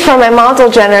arranged for my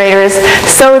module generators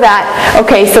so that,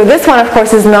 okay, so this one of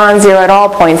course is non-zero at all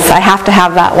points. I have to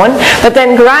have that one, but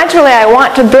then gradually I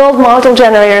want to build module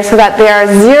generators so that they are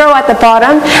 0 at the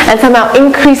bottom, and somehow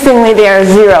increasingly they are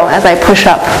 0 as I push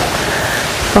up.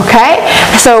 Okay?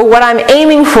 So what I'm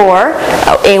aiming for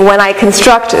when I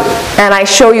construct and I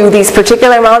show you these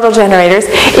particular module generators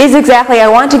is exactly, I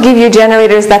want to give you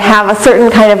generators that have a certain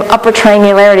kind of upper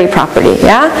triangularity property,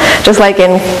 yeah? Just like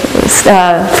in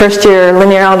first year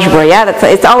linear algebra, yeah?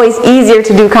 It's always easier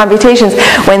to do computations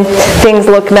when things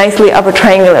look nicely upper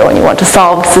triangular, when you want to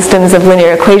solve systems of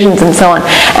linear equations and so on.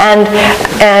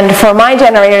 And for my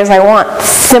generators, I want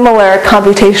similar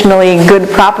computationally good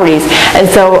properties. And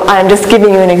so I'm just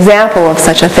giving you an example of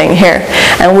such a thing here.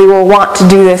 And we will want to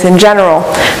do this in general.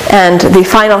 And the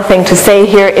final thing to say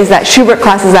here is that Schubert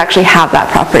classes actually have that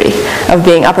property of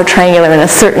being upper triangular in a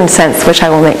certain sense, which I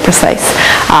will make precise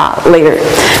later.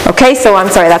 Okay, so I'm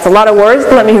sorry, that's a lot of words.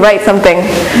 Let me write something.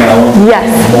 Now, yes?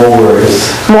 More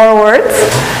words. More words?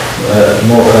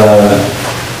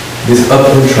 This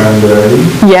upper triangularity.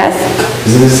 Yes.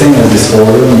 Is it the same as this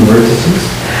order on the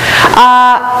vertices?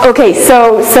 Okay,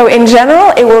 so in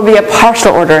general, it will be a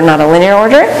partial order, not a linear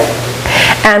order.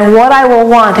 And what I will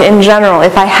want in general,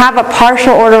 if I have a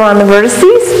partial order on the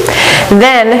vertices,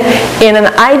 then in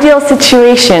an ideal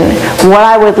situation, what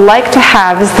I would like to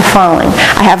have is the following.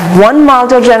 I have one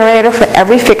module generator for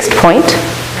every fixed point.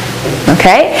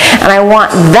 Okay? And I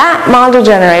want that module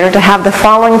generator to have the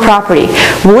following property.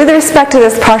 With respect to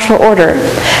this partial order,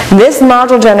 this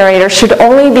module generator should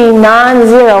only be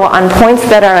non-zero on points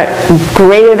that are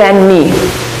greater than me.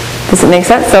 Does it make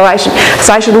sense? So I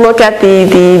should look at the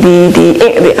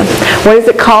what is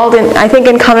it called? I think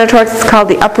in combinatorics it's called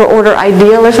the upper order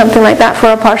ideal or something like that for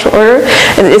a partial order.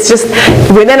 It's just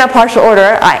within a partial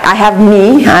order, I have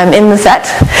me, I'm in the set,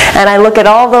 and I look at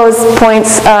all those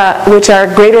points which are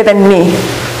greater than me.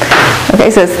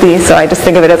 Okay, so I just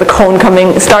think of it as a cone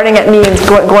starting at me and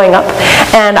going up,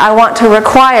 and I want to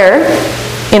require.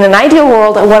 In an ideal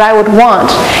world, what I would want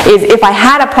is if I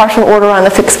had a partial order on the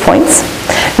fixed points,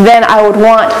 then I would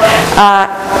want,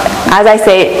 as I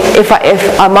say, if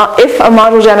a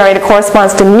module generator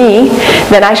corresponds to me,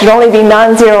 then I should only be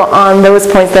non-zero on those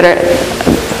points that are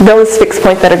those fixed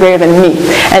points that are greater than me,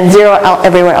 and 0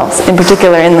 everywhere else, in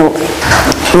particular in the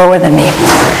lower than me.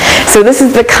 So this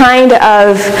is the kind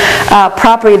of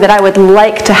property that I would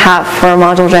like to have for a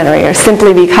module generator,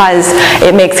 simply because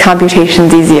it makes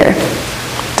computations easier.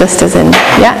 Just as in,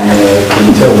 yeah? Can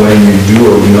you tell when you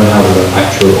do or do not have an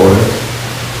actual order?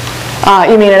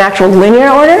 You mean an actual linear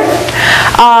order?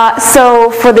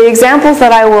 So for the examples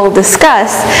that I will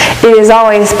discuss, it is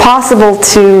always possible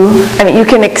to, you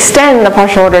can extend the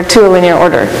partial order to a linear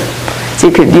order. So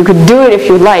you could do it if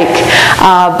you like,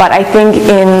 but I think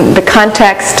in the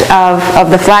context of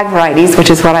the flag varieties,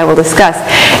 which is what I will discuss,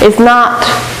 it's not,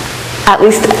 at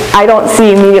least I don't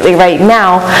see immediately right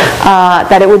now,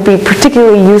 that it would be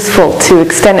particularly useful to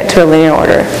extend it to a linear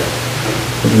order.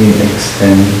 What do you mean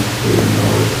extend to a linear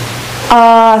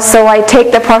order? So I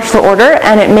take the partial order,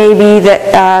 and it may be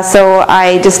that, so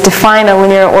I just define a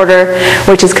linear order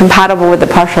which is compatible with the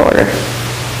partial order.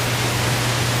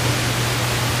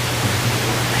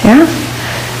 Yeah?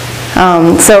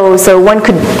 So one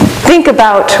could think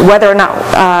about whether or not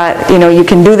you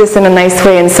can do this in a nice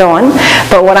way and so on.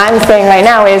 But what I'm saying right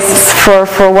now is, for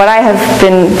what I have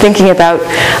been thinking about,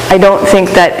 I don't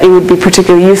think that it would be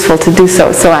particularly useful to do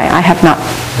so. So I have not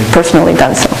personally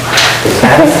done so.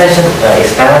 Expand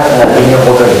linear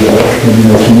order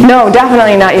unique? No,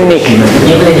 definitely not unique.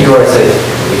 Even in yours,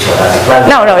 which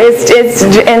No, it's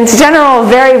in general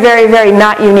very, very, very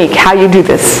not unique how you do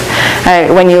this.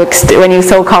 when you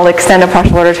so-called extend a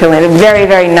partial order to a limit. Very,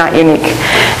 very not unique.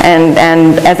 And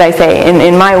as I say,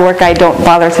 in my work, I don't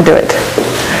bother to do it.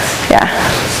 Yeah.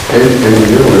 And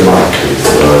your remark is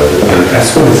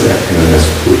S1 is acting on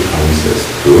S2 transist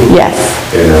too. Yes.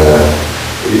 And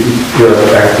you're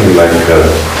acting like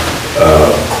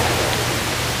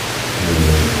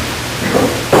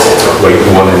weight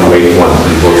 1 and weight 1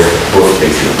 in both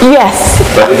cases. Yes.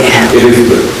 But it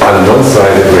is on one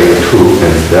side weight 2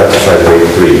 and the other side weight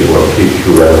 3, or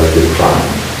PQ relative prime.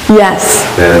 Yes.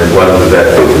 Then what does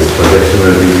that do? Is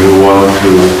projectionally you want to...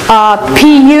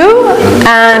 PU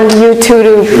and U2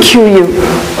 to QU.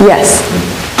 Yes.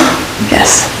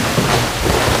 Yes.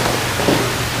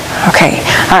 Okay.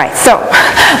 All right. So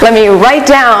let me write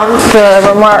down the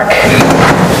remark,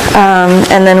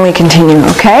 and then we continue.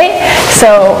 Okay.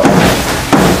 So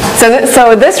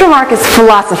this remark is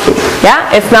philosophy.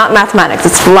 Yeah. It's not mathematics.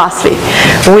 It's philosophy.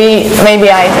 Maybe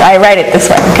I write it this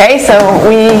way. Okay. So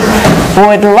we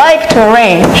would like to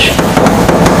arrange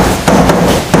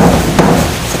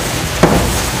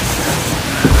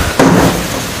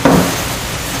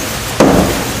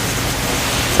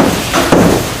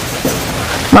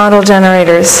model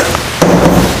generators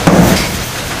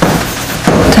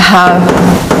to have,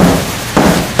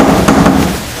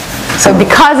 so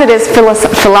because it is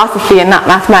philosophy and not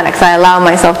mathematics, I allow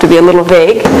myself to be a little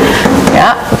vague,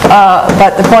 yeah,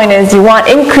 but the point is you want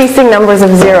increasing numbers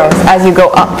of zeros as you go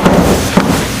up.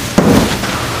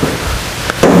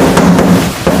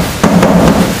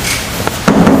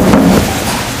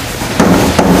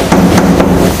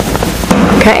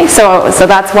 Okay, so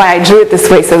that's why I drew it this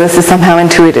way, so this is somehow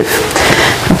intuitive.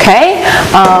 Okay,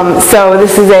 so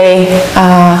this is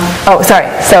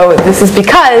so this is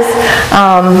because,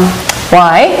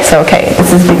 why? So okay,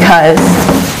 this is because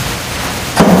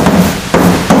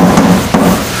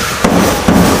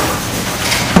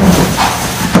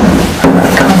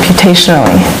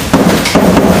computationally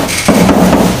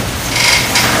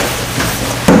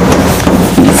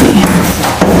easy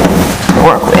to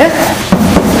work with.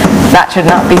 That should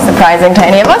not be surprising to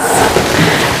any of us.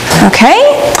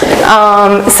 Okay,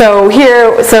 so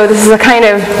here, so this is so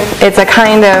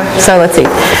let's see.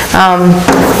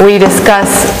 We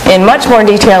discuss in much more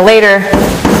detail later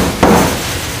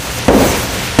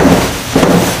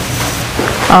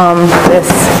this.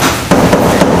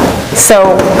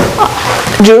 So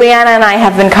Juliana and I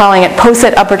have been calling it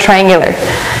poset upper triangular,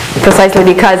 precisely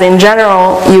because in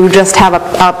general you just have a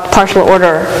partial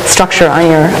order structure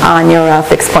on your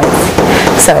fixed points.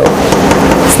 So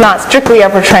it's not strictly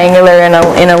upper triangular in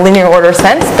a linear order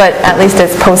sense, but at least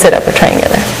it's poset upper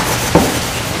triangular.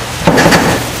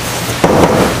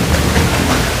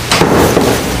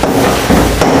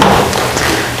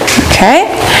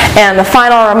 Okay, and the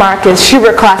final remark is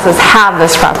Schubert classes have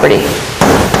this property.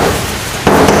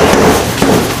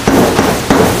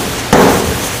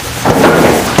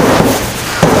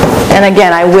 And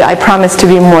again, I promise to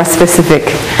be more specific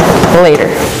later.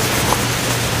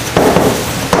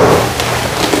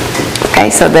 Okay,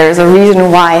 so there's a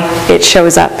reason why it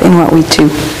shows up in what we do.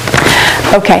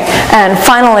 Okay, and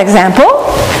final example.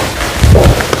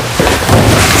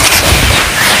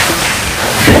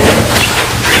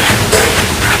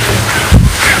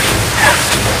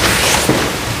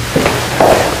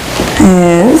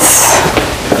 Is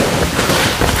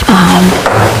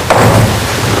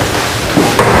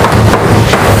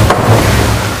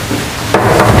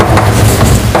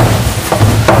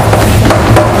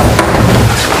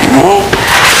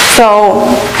so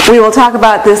we will talk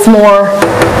about this more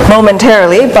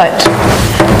momentarily, but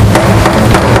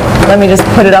let me just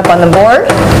put it up on the board.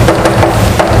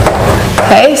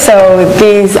 Okay, so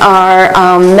these are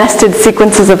nested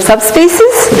sequences of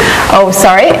subspaces. Oh,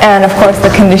 sorry, and of course the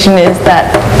condition is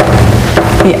that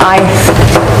the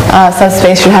ith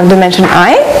subspace should have dimension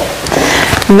I.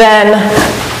 Then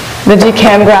the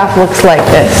GKM graph looks like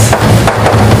this.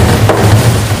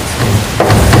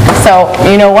 So,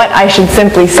 you know what I should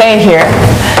simply say here,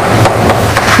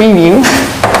 preview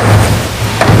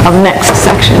of next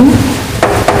section.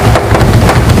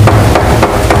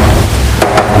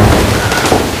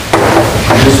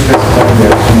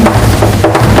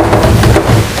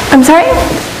 I'm sorry?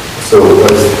 So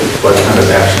what kind of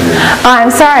action is it?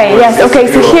 I'm sorry, yes,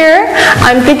 okay, so here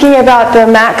I'm thinking about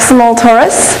the maximal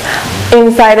torus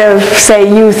inside of, say,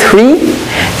 U3.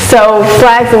 So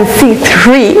flags in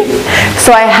C3.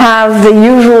 So I have the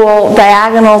usual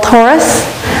diagonal torus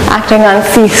acting on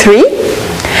C3.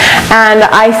 And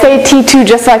I say T2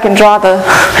 just so I can draw the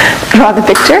draw the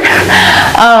picture.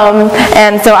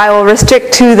 And so I will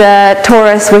restrict to the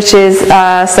torus, which is,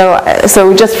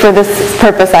 so just for this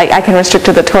purpose, I can restrict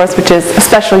to the torus, which is a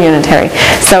special unitary.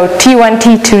 So T1,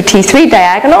 T2, T3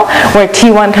 diagonal, where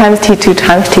T1 times T2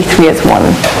 times T3 is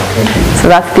 1. So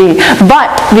that's but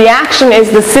the action is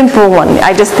the simple one.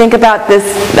 I just think about this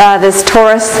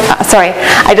torus,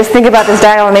 I just think about this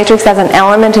diagonal matrix as an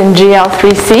element in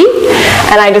GL3C,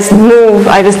 and I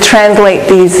just translate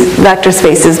these vector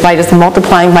spaces by just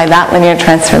multiplying by that linear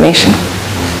transformation.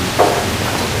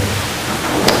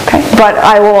 Okay, but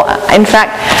I will, in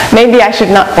fact, maybe I should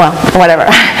not, well, whatever.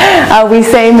 We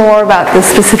say more about this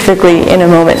specifically in a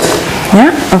moment.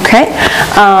 Yeah, okay.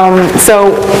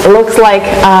 So it looks like,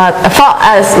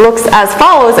 looks as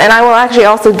follows, and I will actually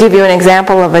also give you an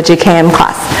example of a GKM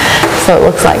class. So it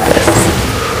looks like this.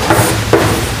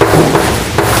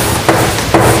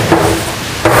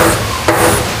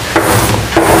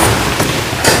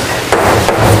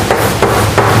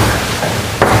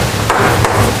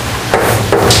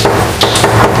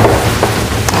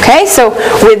 Okay, so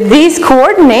with these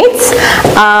coordinates,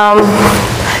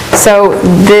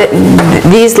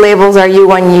 these labels are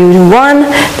U1, U1,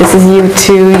 this is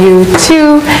U2,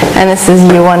 U2, and this is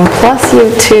U1 plus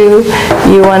U2,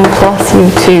 U1 plus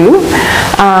U2.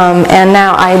 And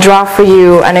now I draw for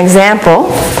you an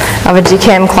example of a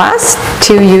GKM class,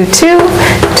 2U2,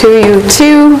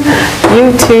 2U2,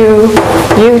 U2,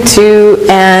 U2,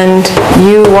 and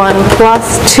U1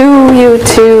 plus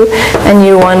 2U2, and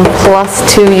U1 plus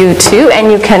 2U2.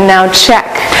 And you can now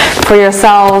check for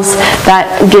yourselves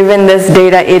that given this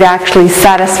data, it actually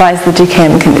satisfies the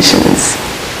GKM conditions.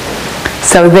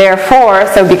 So therefore,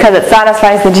 because it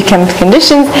satisfies the GKM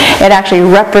conditions, it actually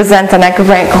represents an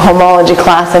equivariant cohomology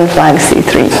class in flag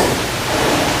C3.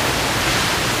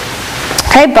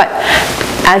 Okay, but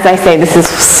as I say, this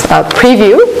is a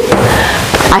preview.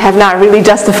 I have not really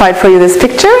justified for you this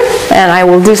picture, and I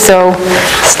will do so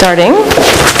starting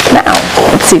now.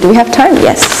 Let's see, do we have time?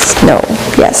 Yes, no,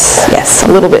 yes, yes, a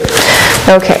little bit.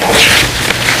 Okay.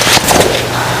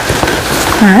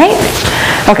 All right.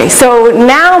 Okay, so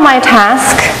now my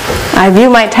task, I view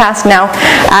my task now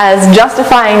as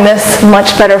justifying this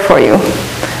much better for you.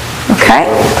 Okay?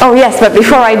 Oh yes, but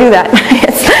before I do that,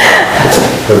 yes.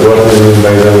 But what do you mean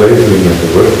by the labeling at the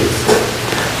vertex?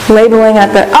 Labeling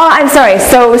at the, oh, I'm sorry,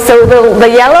 so the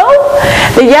yellow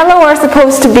are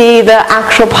supposed to be the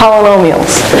actual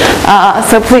polynomials.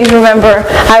 So please remember,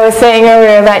 I was saying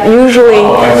earlier that usually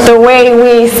the way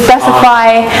we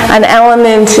specify an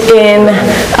element in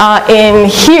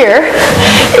here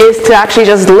is to actually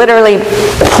just literally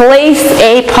place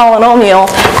a polynomial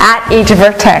at each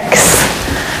vertex.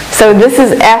 So this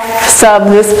is F sub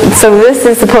this. So this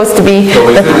is supposed to be. So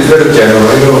is that a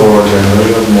generator or a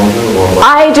generator model or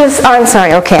what? I'm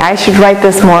sorry. Okay, I should write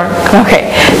this more.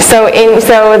 Okay. So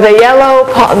the yellow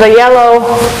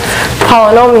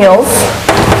polynomials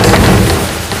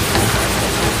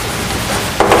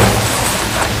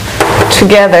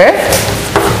together.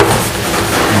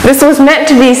 This was meant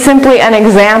to be simply an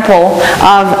example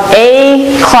of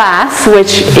a class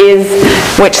which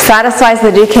satisfies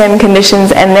the GKM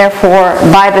conditions and therefore,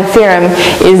 by the theorem,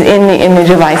 is in the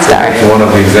image of I star. One of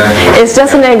the examples. It's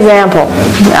just an example.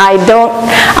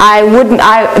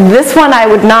 This one I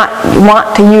would not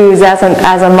want to use as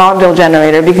a module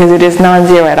generator because it is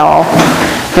non-zero at all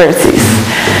vertices.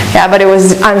 Yeah, but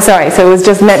I'm sorry, so it was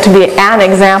just meant to be an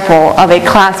example of a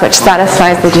class which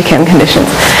satisfies the GKM conditions.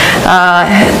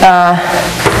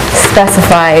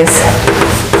 Specifies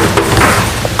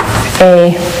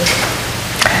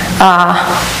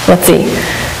let's see,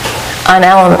 an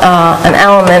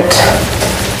element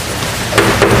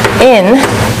in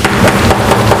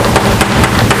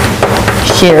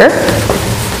here,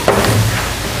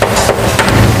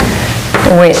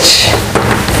 which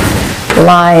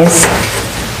lies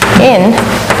in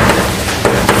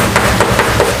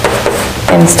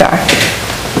star.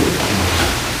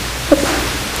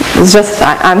 It's just,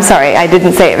 I'm sorry, I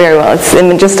didn't say it very well. It's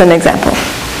just an example.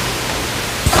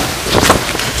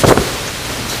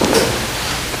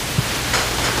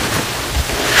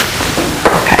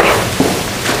 Okay.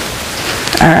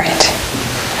 All right.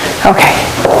 Okay.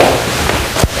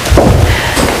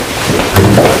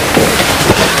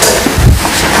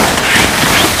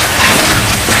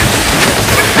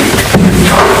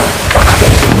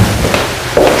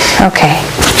 Okay.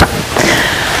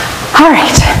 All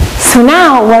right. So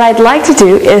now what I'd like to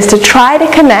do is to try to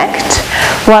connect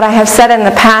what I have said in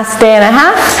the past day and a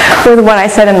half with what I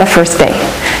said in the first day.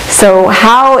 So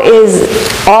how is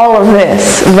all of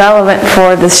this relevant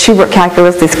for this Schubert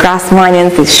calculus, these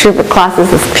Grassmannians, these Schubert classes,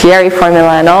 this Pierre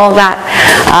formula, and all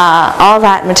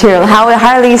that material? How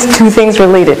are these two things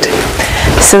related?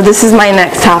 So this is my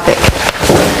next topic.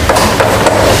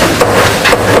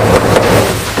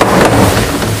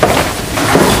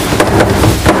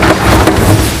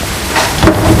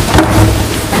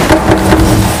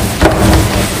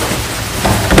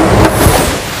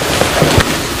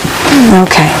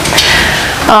 Okay.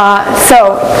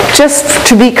 So just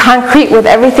to be concrete with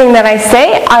everything that I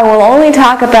say, I will only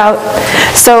talk about,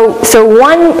 so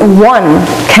one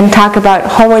can talk about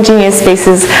homogeneous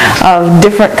spaces of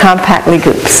different compact Lie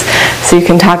groups. So you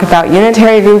can talk about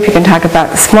unitary group, you can talk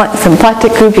about the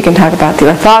symplectic group, you can talk about the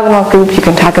orthogonal group, you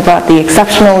can talk about the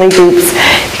exceptional Lie groups,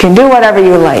 you can do whatever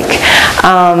you like.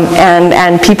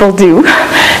 And people do.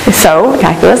 So,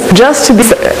 calculus, just to be,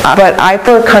 but I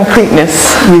prefer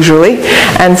concreteness usually,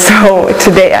 and so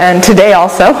today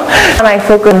also, and I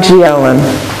focus on GL and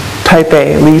type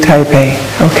A, Lie type A,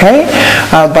 okay?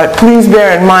 But please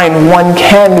bear in mind, one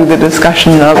can do the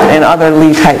discussion of in other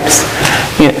Lie types.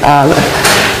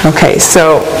 Okay,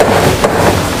 so,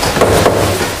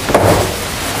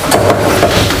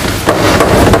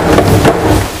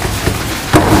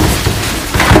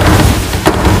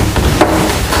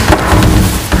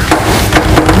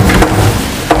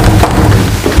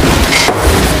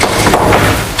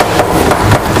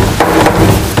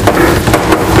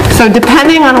 so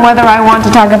depending on whether I want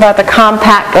to talk about the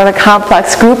compact or the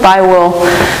complex group, I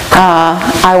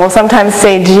will sometimes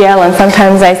say GL and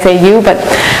sometimes I say U, but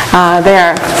they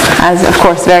are, as of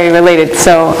course, very related.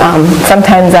 So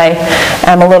sometimes I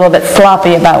am a little bit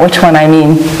sloppy about which one I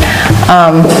mean.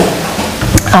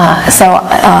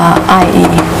 I.e.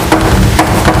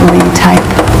 Lie type.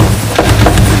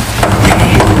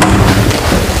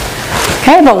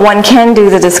 Okay, but one can do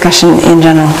the discussion in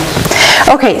general.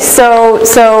 Okay, so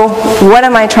what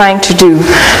am I trying to do?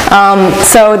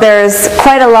 So there's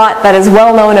quite a lot that is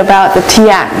well known about the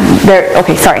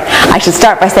okay, sorry. I should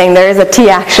start by saying there is a T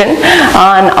action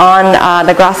on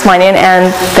the Grassmannian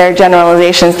and their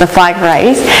generalizations, the flag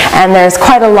varieties, and there's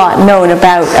quite a lot known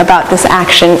about this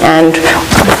action and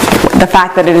the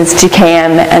fact that it is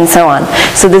GKM and so on.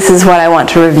 So this is what I want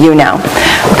to review now.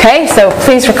 Okay, so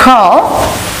please recall.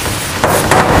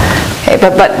 Okay,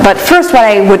 but first what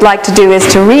I would like to do is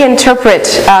to reinterpret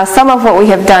some of what we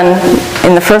have done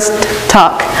in the first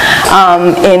talk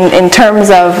in terms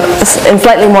of, in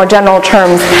slightly more general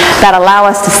terms that allow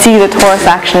us to see the torus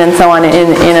action and so on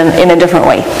in a different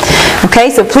way. Okay,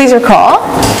 so please recall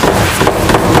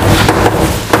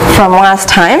from last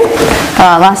time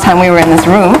we were in this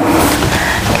room,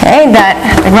 okay, that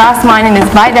the Grassmannian is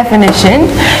by definition,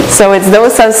 so it's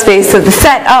those subspaces, so the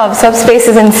set of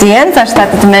subspaces in Cn such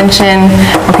that the dimension,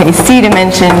 okay, C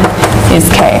dimension is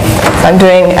K. So I'm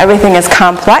doing everything as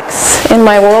complex in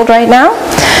my world right now,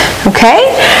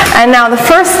 okay? And now the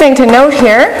first thing to note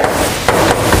here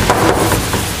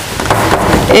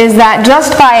is that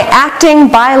just by acting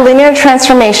bilinear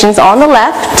transformations on the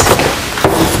left,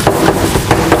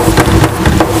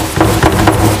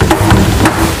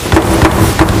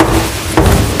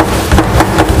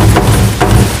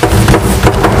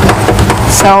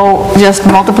 so just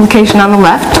multiplication on the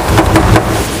left.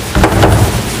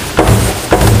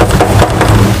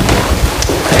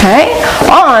 Okay,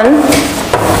 on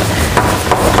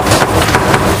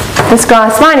this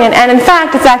Grassmannian, and in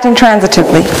fact it's acting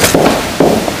transitively.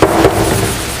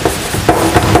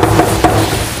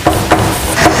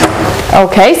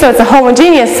 Okay, so it's a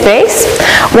homogeneous space.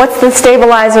 What's the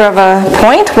stabilizer of a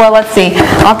point? Well, let's see.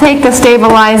 I'll take the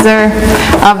stabilizer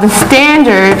of the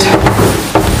standard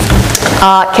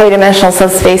k-dimensional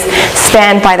subspace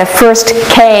spanned by the first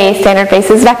k standard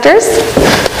basis vectors.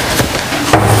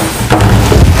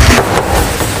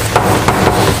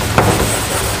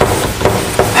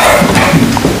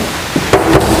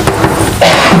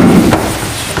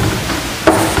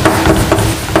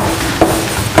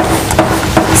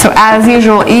 So as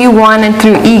usual, E1 and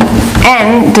through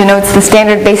En denotes the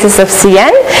standard basis of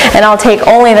Cn, and I'll take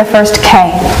only the first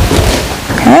k.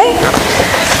 Okay?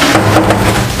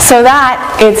 So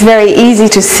that it's very easy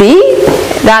to see.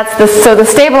 So the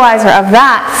stabilizer of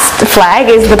that flag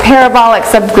is the parabolic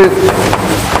subgroup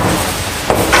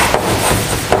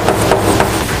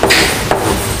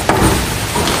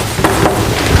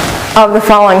of the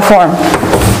following form.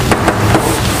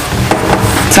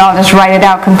 So I'll just write it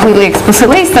out completely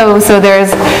explicitly. So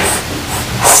there's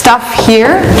stuff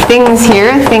here, things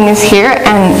here,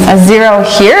 and a 0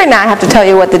 here. Now I have to tell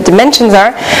you what the dimensions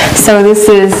are. So this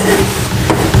is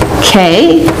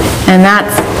K, and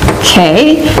that's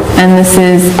k, and this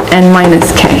is n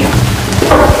minus k.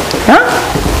 Huh?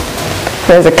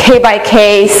 There's a k by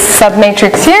k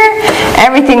submatrix here,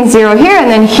 everything's 0 here, and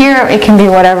then here it can be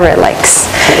whatever it likes.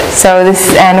 So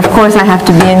this, and of course I have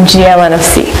to be in GLN of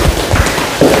C.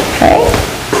 Okay?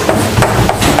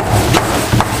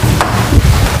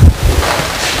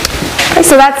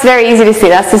 So that's very easy to see.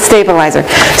 That's the stabilizer.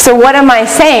 So what am I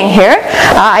saying here?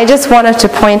 I just wanted to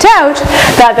point out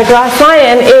that the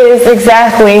Grassmannian is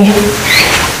exactly,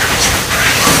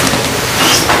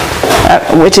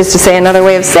 which is to say, another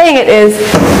way of saying it is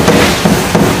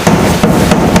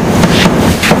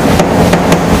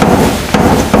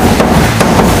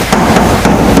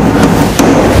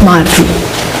mod V.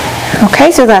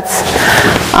 Okay, so that's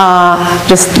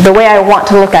just the way I want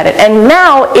to look at it. And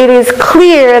now it is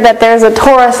clear that there's a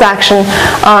torus action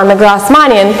on the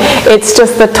Grassmannian. It's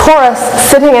just the torus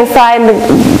sitting inside the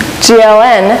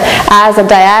GLN as a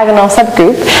diagonal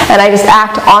subgroup, and I just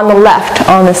act on the left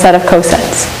on the set of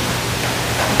cosets.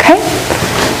 Okay?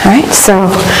 All right, so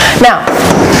now,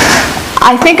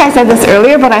 I think I said this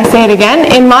earlier, but I say it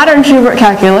again. In modern Schubert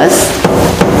calculus,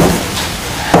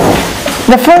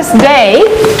 the first day,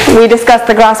 we discussed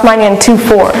the Grassmannian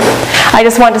 2-4. I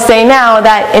just want to say now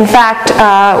that, in fact,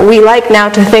 we like now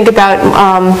to think about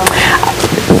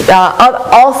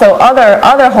also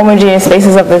other homogeneous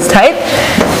spaces of this type.